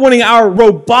 He's not wanting our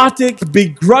robotic,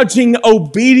 begrudging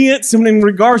obedience. And in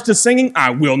regards to singing,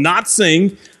 I will not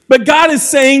sing. But God is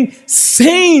saying,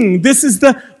 sing. This is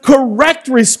the correct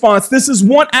response. This is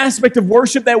one aspect of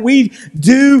worship that we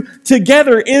do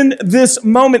together in this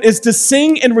moment, is to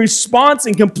sing in response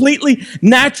and completely,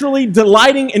 naturally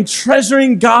delighting and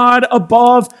treasuring God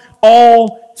above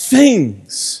all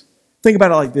things. Think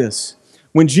about it like this.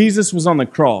 When Jesus was on the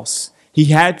cross, he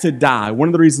had to die. One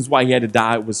of the reasons why he had to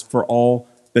die was for all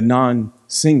the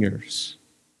non-singers.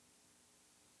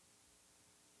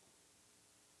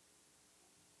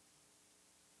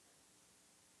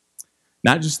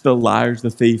 Not just the liars,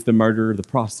 the thief, the murderer, the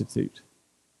prostitute.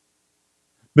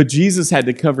 But Jesus had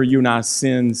to cover you and I's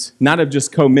sins, not of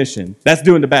just commission. That's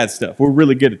doing the bad stuff. We're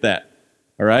really good at that,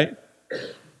 all right?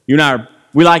 You and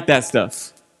we like that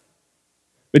stuff.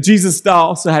 But Jesus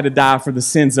also had to die for the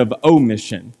sins of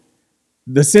omission.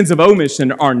 The sins of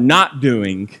omission are not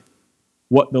doing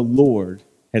what the Lord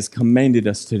has commanded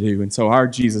us to do. And so our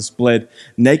Jesus bled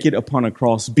naked upon a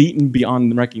cross, beaten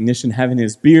beyond recognition, having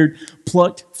his beard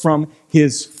plucked from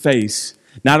his face,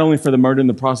 not only for the murder and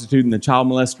the prostitute and the child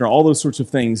molester, all those sorts of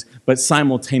things, but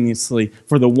simultaneously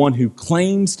for the one who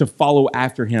claims to follow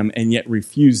after him and yet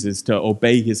refuses to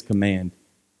obey his command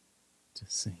to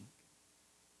sing.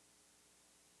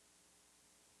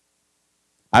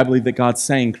 I believe that God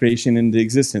sang creation into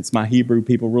existence. My Hebrew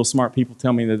people, real smart people,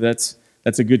 tell me that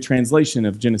that's a good translation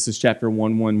of Genesis chapter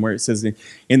 1:1, where it says,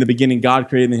 in the beginning, God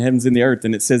created the heavens and the earth,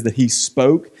 and it says that he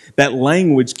spoke. That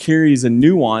language carries a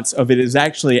nuance of it is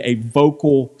actually a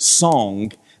vocal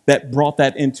song that brought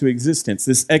that into existence.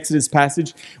 This Exodus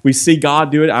passage, we see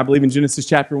God do it, I believe in Genesis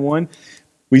chapter 1.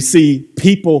 We see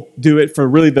people do it for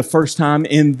really the first time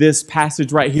in this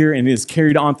passage right here, and it is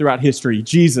carried on throughout history.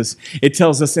 Jesus, it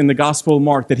tells us in the Gospel of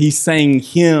Mark that he sang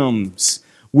hymns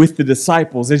with the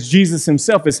disciples. As Jesus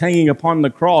himself is hanging upon the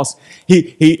cross,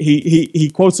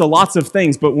 he quotes lots of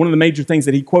things, but one of the major things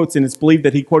that he quotes, and it's believed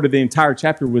that he quoted the entire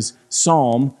chapter, was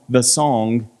Psalm, the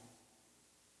song,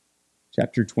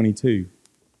 chapter 22.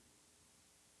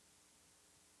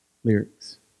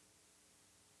 Lyrics.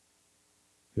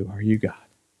 Who are you, God?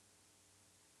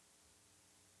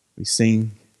 We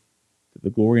sing to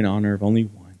the glory and honor of only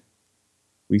one.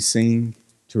 We sing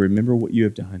to remember what you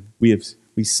have done.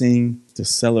 We sing to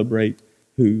celebrate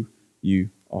who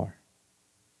you are.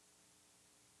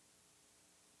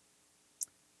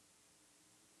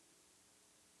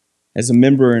 As a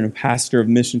member and a pastor of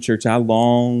Mission Church, I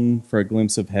long for a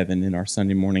glimpse of heaven in our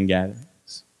Sunday morning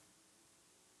gatherings,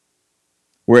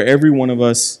 where every one of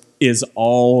us is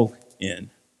all in.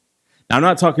 Now, I'm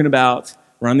not talking about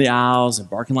run the aisles and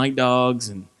barking like dogs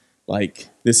and like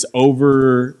this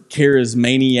over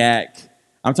charismaniac.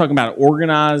 I'm talking about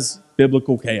organized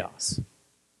biblical chaos.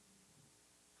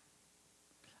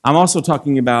 I'm also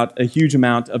talking about a huge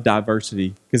amount of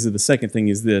diversity, because the second thing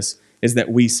is that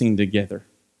we sing together.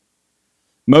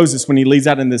 Moses, when he leads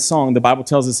out in this song, the Bible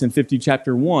tells us in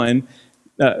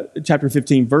chapter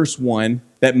 15, verse 1,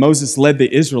 that Moses led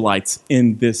the Israelites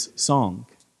in this song.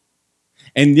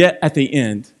 And yet at the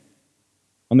end,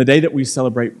 on the day that we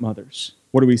celebrate mothers,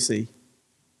 what do we see?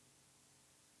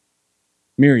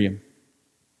 Miriam.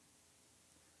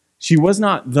 She was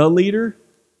not the leader,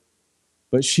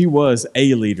 but she was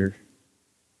a leader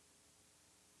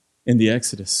in the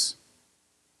Exodus.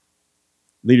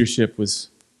 Leadership was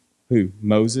who?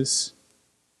 Moses,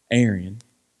 Aaron,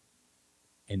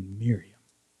 and Miriam,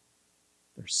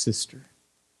 their sister.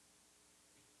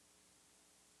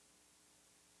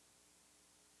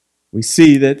 We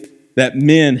see that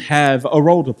men have a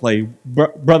role to play.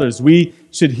 Brothers, we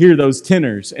should hear those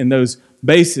tenors and those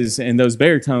basses and those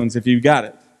baritones if you've got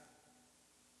it.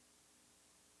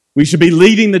 We should be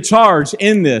leading the charge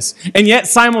in this. And yet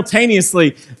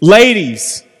simultaneously,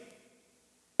 ladies,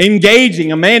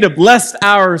 engaging. Amanda blessed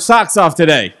our socks off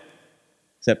today.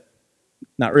 Except,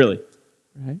 not really.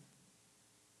 Right?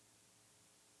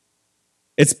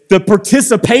 It's the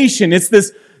participation. It's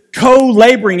this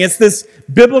co-laboring. It's this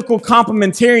biblical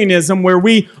complementarianism where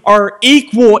we are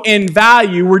equal in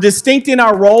value. We're distinct in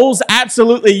our roles,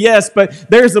 absolutely yes, but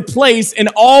there's a place, and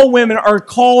all women are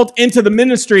called into the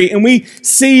ministry. And we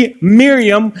see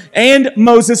Miriam and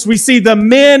Moses, we see the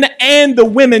men and the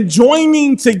women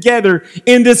joining together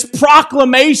in this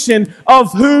proclamation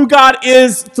of who God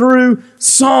is through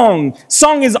song.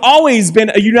 Song has always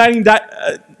been a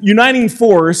uniting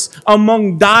force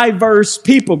among diverse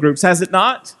people groups, has it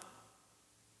not?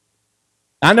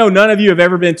 I know none of you have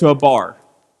ever been to a bar.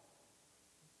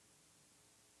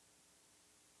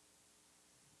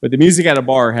 But the music at a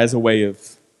bar has a way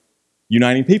of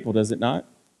uniting people, does it not?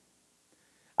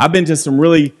 I've been to some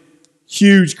really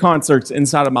huge concerts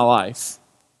inside of my life.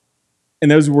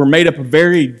 And those were made up of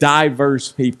very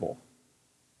diverse people.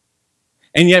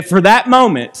 And yet for that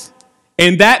moment,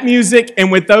 in that music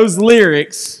and with those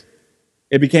lyrics,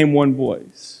 it became one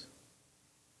voice.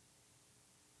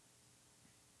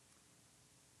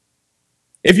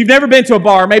 If you've never been to a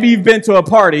bar, maybe you've been to a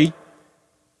party.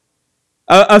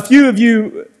 A few of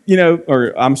you,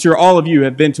 or I'm sure all of you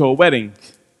have been to a wedding.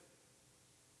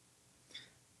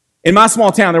 In my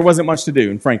small town, there wasn't much to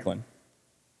do in Franklin.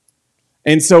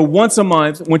 And so once a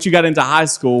month, once you got into high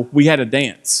school, we had a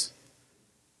dance.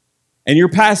 And your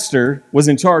pastor was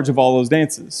in charge of all those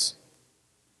dances.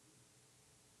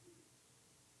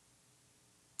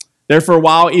 There for a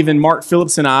while, even Mark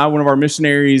Phillips and I, one of our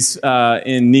missionaries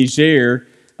in Niger,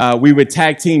 we would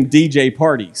tag team DJ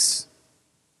parties.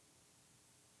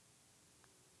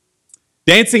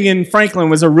 Dancing in Franklin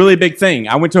was a really big thing.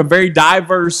 I went to a very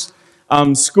diverse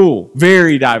school,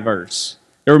 very diverse.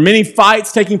 There were many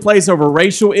fights taking place over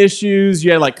racial issues.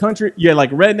 You had like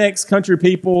rednecks, country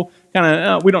people, kind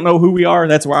of, we don't know who we are.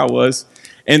 That's where I was.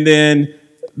 And then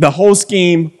the whole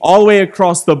scheme all the way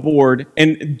across the board.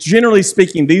 And generally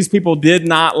speaking, these people did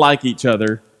not like each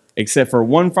other except for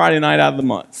one Friday night out of the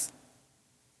month.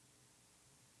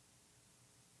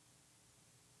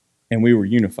 And we were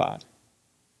unified.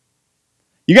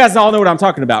 You guys all know what I'm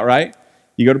talking about, right?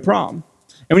 You go to prom.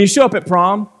 And when you show up at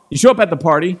prom, you show up at the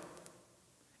party,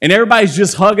 and everybody's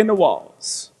just hugging the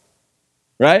walls,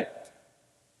 right?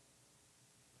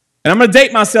 And I'm going to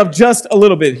date myself just a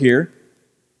little bit here.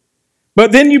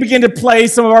 But then you begin to play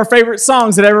some of our favorite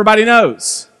songs that everybody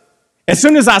knows. As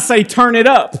soon as I say turn it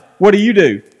up, what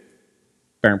do?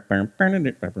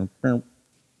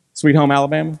 Sweet Home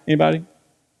Alabama, anybody?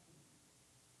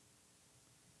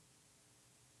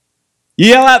 You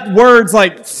yell out words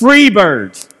like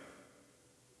Freebird.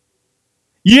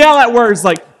 You yell out words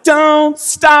like don't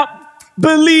stop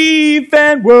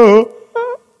believing, whoa,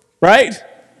 right?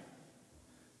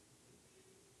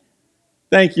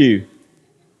 Thank you.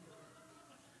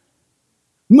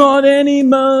 More than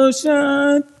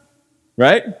emotion,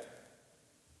 right?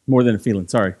 More than a feeling,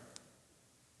 sorry.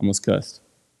 Almost cussed.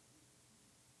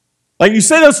 Like you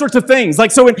say those sorts of things. Like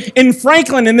so in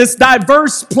Franklin, in this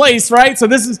diverse place, right? So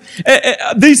this is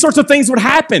these sorts of things would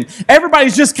happen.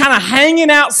 Everybody's just kind of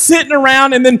hanging out, sitting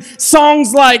around, and then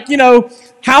songs like,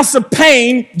 House of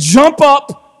Pain, Jump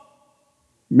Up.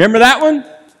 Remember that one?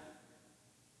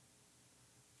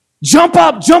 Jump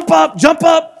up, jump up, jump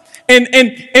up.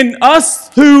 And us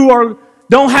who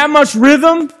don't have much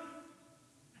rhythm,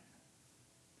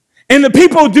 and the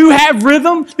people do have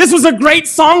rhythm. This was a great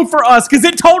song for us because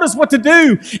it told us what to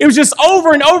do. It was just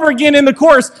over and over again in the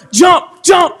chorus. Jump,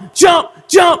 jump, jump,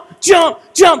 jump, jump,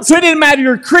 jump. So it didn't matter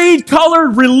your creed, color,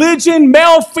 religion,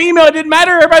 male, female. It didn't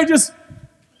matter. Everybody just...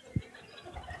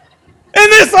 Isn't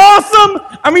this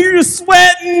awesome? I mean, you're just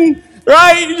sweating,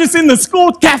 right? You're just in the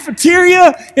school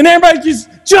cafeteria and everybody just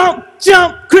jump,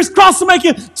 jump. Crisscross will make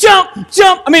you jump,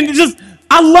 jump. I mean,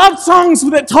 I love songs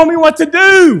that told me what to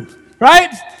do, right?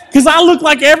 Because I look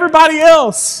like everybody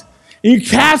else. And your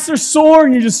calves are sore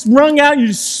and you're just wrung out and you're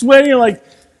just sweating. You're like,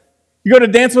 you go to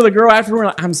dance with a girl afterward,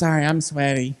 like, I'm sorry, I'm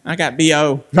sweaty. I got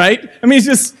BO, right? I mean, it's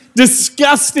just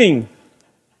disgusting.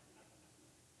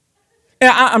 And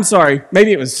I'm sorry.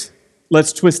 Maybe it was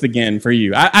Let's Twist Again for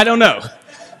you. I don't know.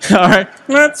 All right.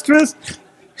 Let's twist.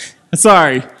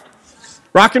 Sorry.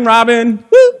 Rockin' Robin.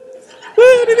 Woo.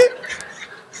 Woo.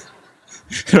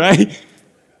 Right?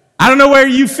 I don't know where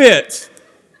you fit.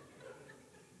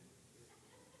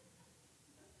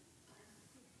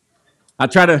 I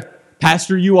try to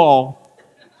pastor you all.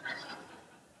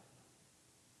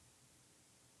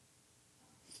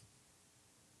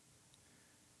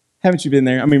 Haven't you been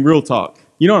there? I mean, real talk.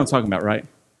 You know what I'm talking about, right?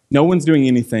 No one's doing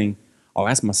anything. Oh,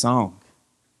 that's my song.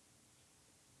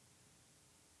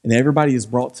 And everybody is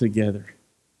brought together.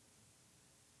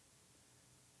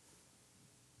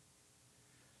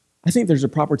 I think there's a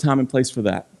proper time and place for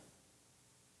that.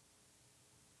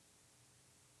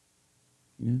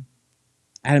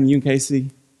 Adam, you and Casey,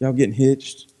 y'all getting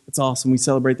hitched. It's awesome. We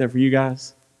celebrate that for you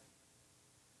guys.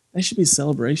 That should be a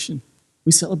celebration.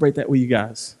 We celebrate that with you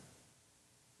guys.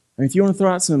 I mean, if you want to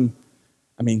throw out some,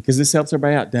 because this helps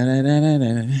everybody out.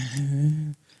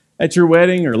 At your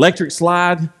wedding or electric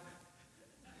slide,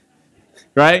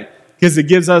 right? Because it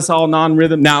gives us all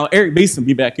non-rhythm. Now, Eric Beeson will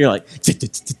be back here like,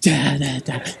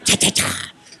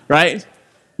 right?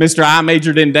 Mr. I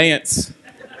majored in dance.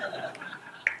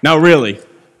 No, really.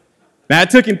 Now, it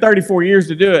took him 34 years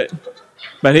to do it,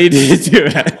 but he did do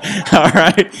it. All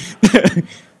right?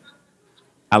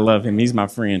 I love him. He's my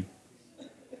friend.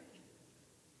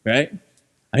 Right?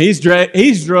 He's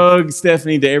drugged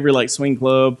Stephanie to every swing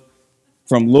club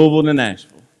from Louisville to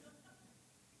Nashville.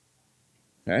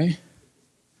 Okay?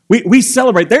 We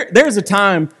celebrate. There's a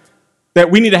time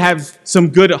that we need to have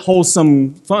some good,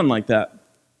 wholesome fun like that.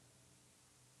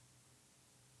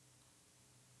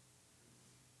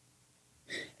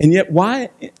 And yet,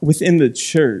 why within the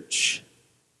church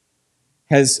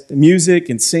has music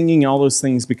and singing and all those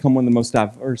things become one of the most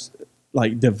diverse,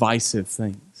 divisive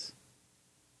things?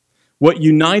 What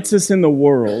unites us in the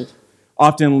world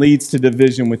often leads to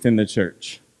division within the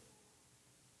church.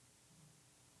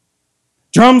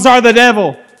 Drums are the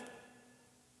devil.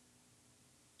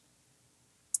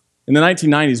 In the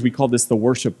 1990s, we called this the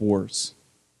worship wars.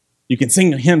 You can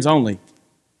sing hymns only.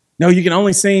 No, you can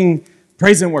only sing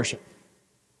praise and worship.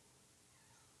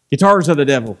 Guitars are the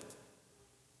devil.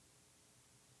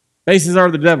 Basses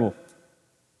are the devil.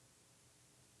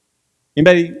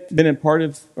 Anybody been a part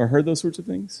of or heard those sorts of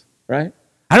things? Right?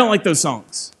 I don't like those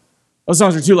songs. Those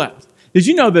songs are too loud. Did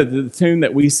you know that the tune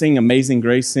that we sing Amazing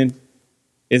Grace in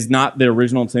is not the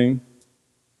original tune?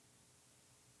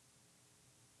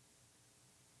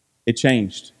 It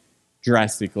changed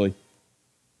drastically.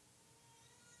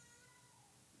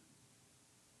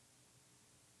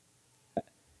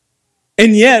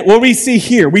 And yet, what we see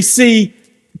here, we see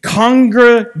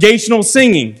congregational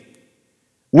singing.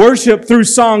 Worship through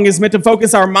song is meant to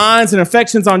focus our minds and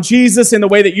affections on Jesus in the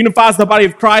way that unifies the body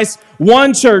of Christ.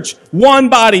 One church, one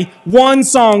body, one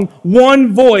song,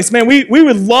 one voice. Man, we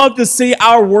would love to see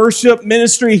our worship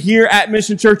ministry here at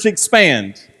Mission Church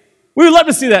expand. We would love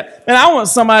to see that. And I want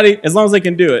somebody, as long as they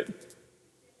can do it,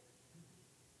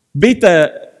 beat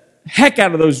the heck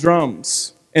out of those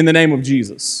drums in the name of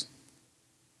Jesus.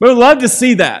 We would love to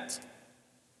see that.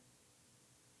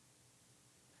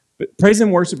 But praise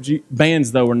and worship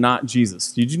bands, though, are not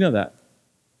Jesus. Did you know that?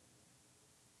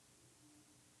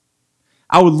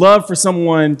 I would love for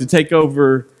someone to take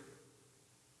over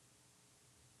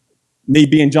me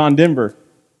being John Denver.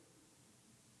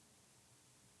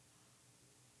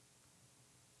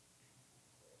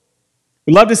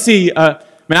 We'd love to see, I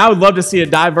would love to see a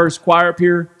diverse choir up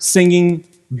here singing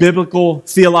biblical,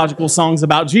 theological songs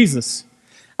about Jesus.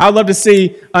 I would love to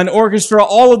see an orchestra,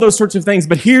 all of those sorts of things.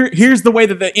 But here's the way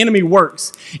that the enemy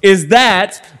works, is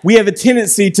that we have a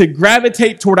tendency to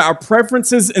gravitate toward our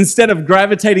preferences instead of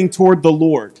gravitating toward the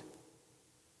Lord.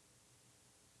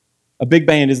 A big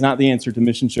band is not the answer to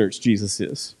Mission Church. Jesus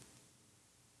is.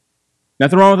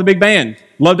 Nothing wrong with a big band.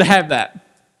 Love to have that.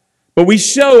 But we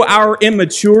show our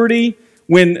immaturity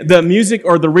when the music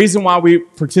or the reason why we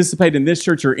participate in this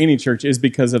church or any church is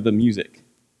because of the music.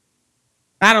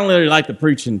 I don't really like the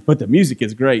preaching, but the music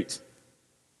is great.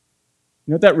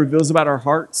 You know what that reveals about our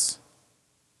hearts?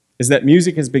 Is that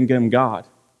music has become God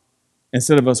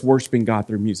instead of us worshiping God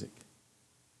through music.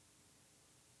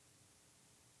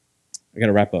 I got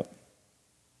to wrap up.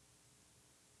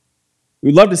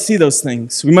 We'd love to see those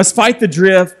things. We must fight the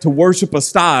drift to worship a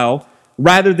style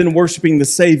rather than worshiping the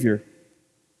Savior.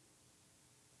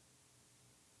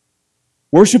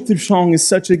 Worship through song is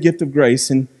such a gift of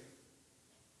grace, and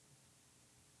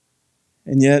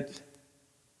yet,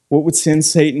 what would sin,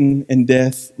 Satan, and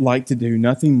death like to do?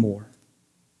 Nothing more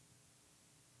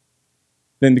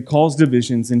than to cause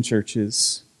divisions in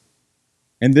churches.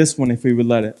 And this one, if we would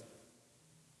let it,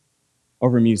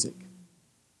 over music,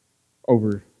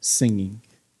 over singing.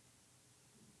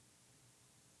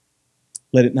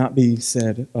 Let it not be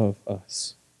said of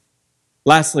us.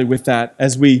 Lastly, with that,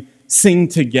 as we sing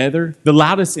together, the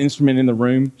loudest instrument in the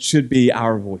room should be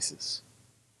our voices.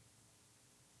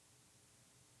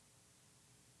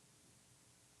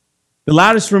 The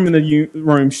loudest room in the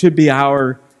room should be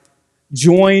our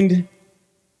joined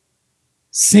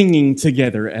singing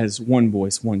together as one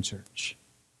voice, one church.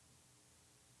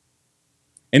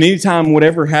 And anytime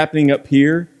whatever happening up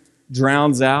here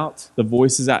drowns out the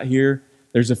voices out here,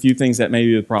 there's a few things that may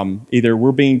be the problem. Either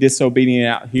we're being disobedient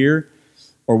out here,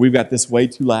 or we've got this way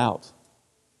too loud.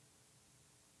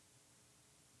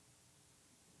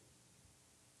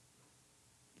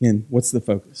 Again, what's the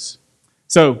focus?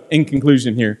 So, in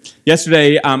conclusion here,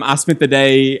 yesterday I spent the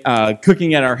day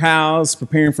cooking at our house,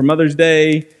 preparing for Mother's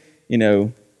Day,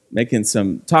 making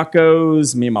some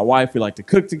tacos. Me and my wife, we like to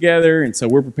cook together, and so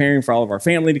we're preparing for all of our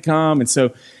family to come. And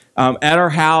so at our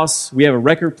house, we have a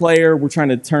record player. We're trying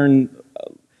to turn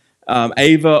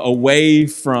Ava away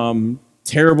from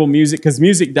terrible music, because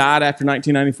music died after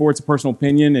 1994. It's a personal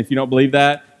opinion. If you don't believe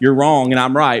that, you're wrong, and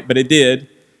I'm right, but it did.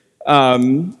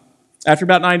 After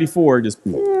about 94, just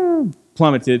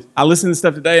plummeted. I listen to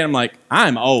stuff today and I'm like,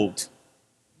 I'm old.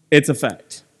 It's a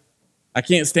fact. I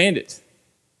can't stand it.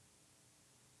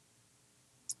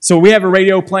 So we have a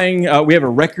radio playing, we have a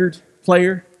record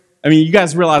player. I mean, you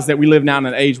guys realize that we live now in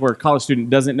an age where a college student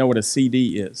doesn't know what a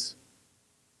CD is.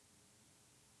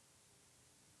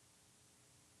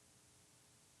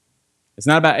 It's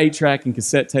not about 8-track and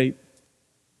cassette tape.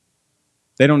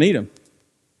 They don't need them.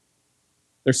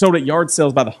 They're sold at yard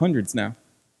sales by the hundreds now.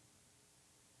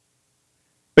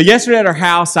 But yesterday at our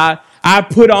house, I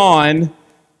put on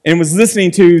and was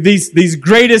listening to these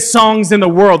greatest songs in the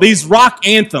world, these rock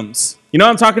anthems. You know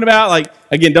what I'm talking about? Like,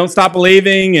 again, Don't Stop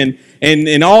Believing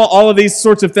and all of these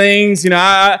sorts of things.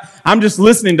 I'm just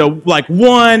listening to like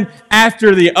one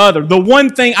after the other. The one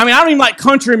thing, I don't even like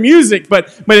country music,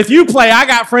 but if you play I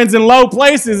Got Friends in Low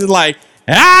Places, it's like,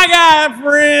 I got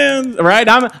friends, right?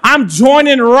 I'm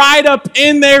joining right up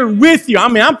in there with you.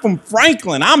 I'm from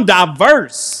Franklin. I'm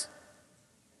diverse.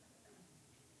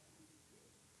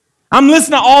 I'm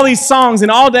listening to all these songs, and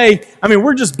all day,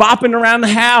 we're just bopping around the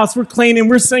house. We're cleaning.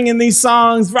 We're singing these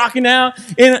songs, rocking out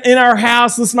in our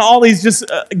house, listening to all these just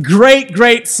great,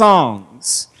 great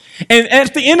songs. And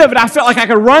at the end of it, I felt like I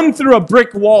could run through a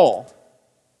brick wall.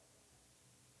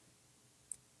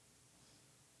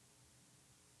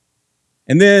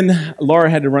 And then Laura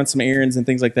had to run some errands and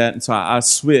things like that, and so I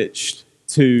switched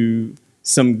to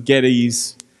some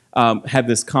Gettys, had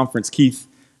this conference. Keith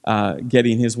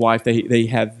Getty and his wife, they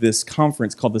had this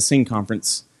conference called the Sing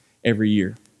Conference every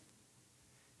year.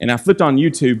 And I flipped on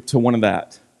YouTube to one of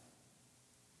that.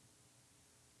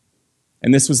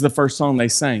 And this was the first song they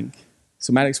sang.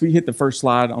 So Maddox, will you hit the first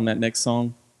slide on that next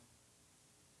song?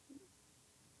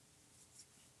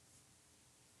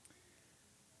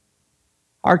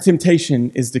 Our temptation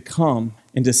is to come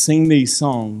and to sing these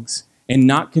songs and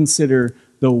not consider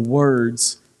the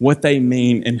words, what they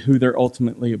mean, and who they're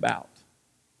ultimately about.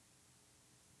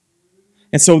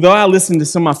 And so though I listened to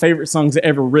some of my favorite songs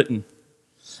ever written,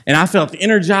 and I felt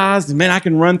energized, and man, I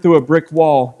can run through a brick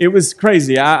wall. It was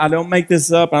crazy. I don't make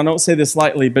this up, and I don't say this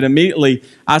lightly, but immediately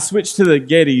I switched to the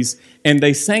Gettys, and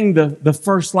they sang the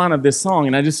first line of this song,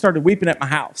 and I just started weeping at my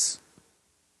house.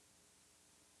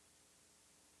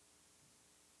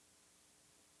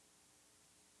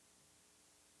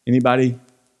 Anybody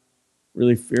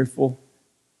really fearful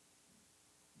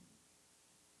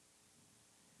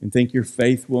and think your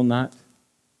faith will not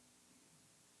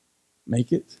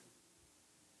make it?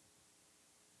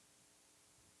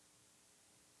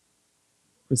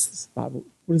 What does this Bible,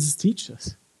 what does this teach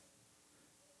us?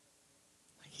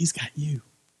 He's got you.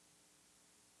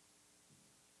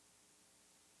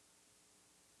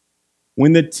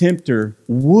 When the tempter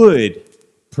would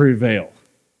prevail.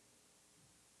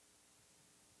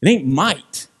 It ain't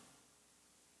might.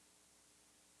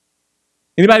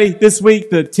 Anybody this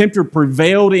week, the tempter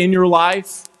prevailed in your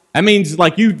life? That means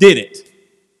like you did it.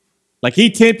 Like he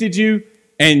tempted you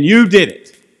and you did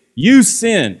it. You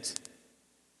sinned.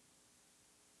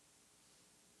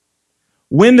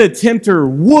 When the tempter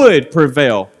would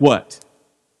prevail, what?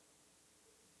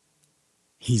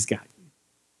 He's got you.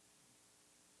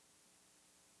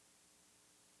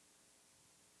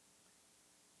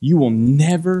 You will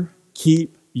never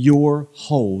keep your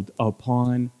hold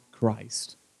upon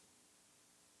Christ.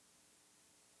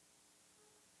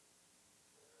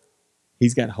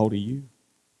 He's got hold of you.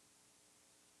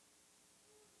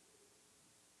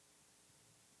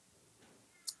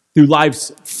 Through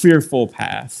life's fearful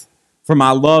path, for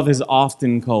my love is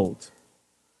often cold,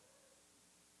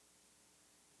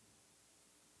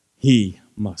 He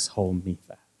must hold me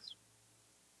fast.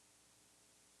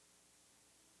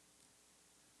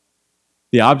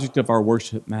 The object of our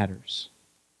worship matters.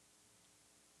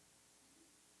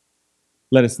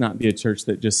 Let us not be a church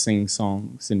that just sings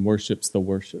songs and worships the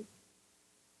worship.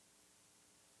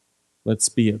 Let's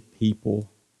be a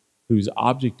people whose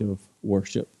object of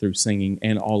worship through singing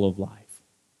and all of life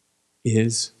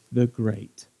is the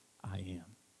great I am.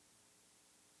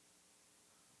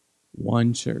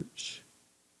 One church,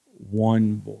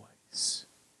 one voice,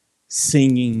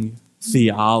 singing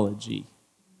theology,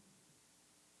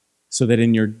 so that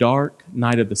in your dark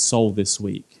night of the soul this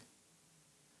week,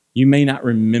 you may not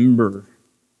remember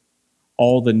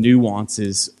all the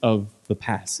nuances of the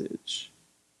passage,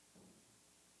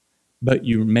 but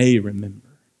you may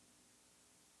remember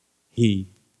He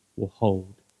will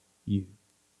hold you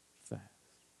fast.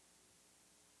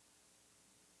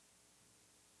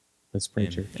 Let's pray,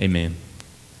 church. Amen.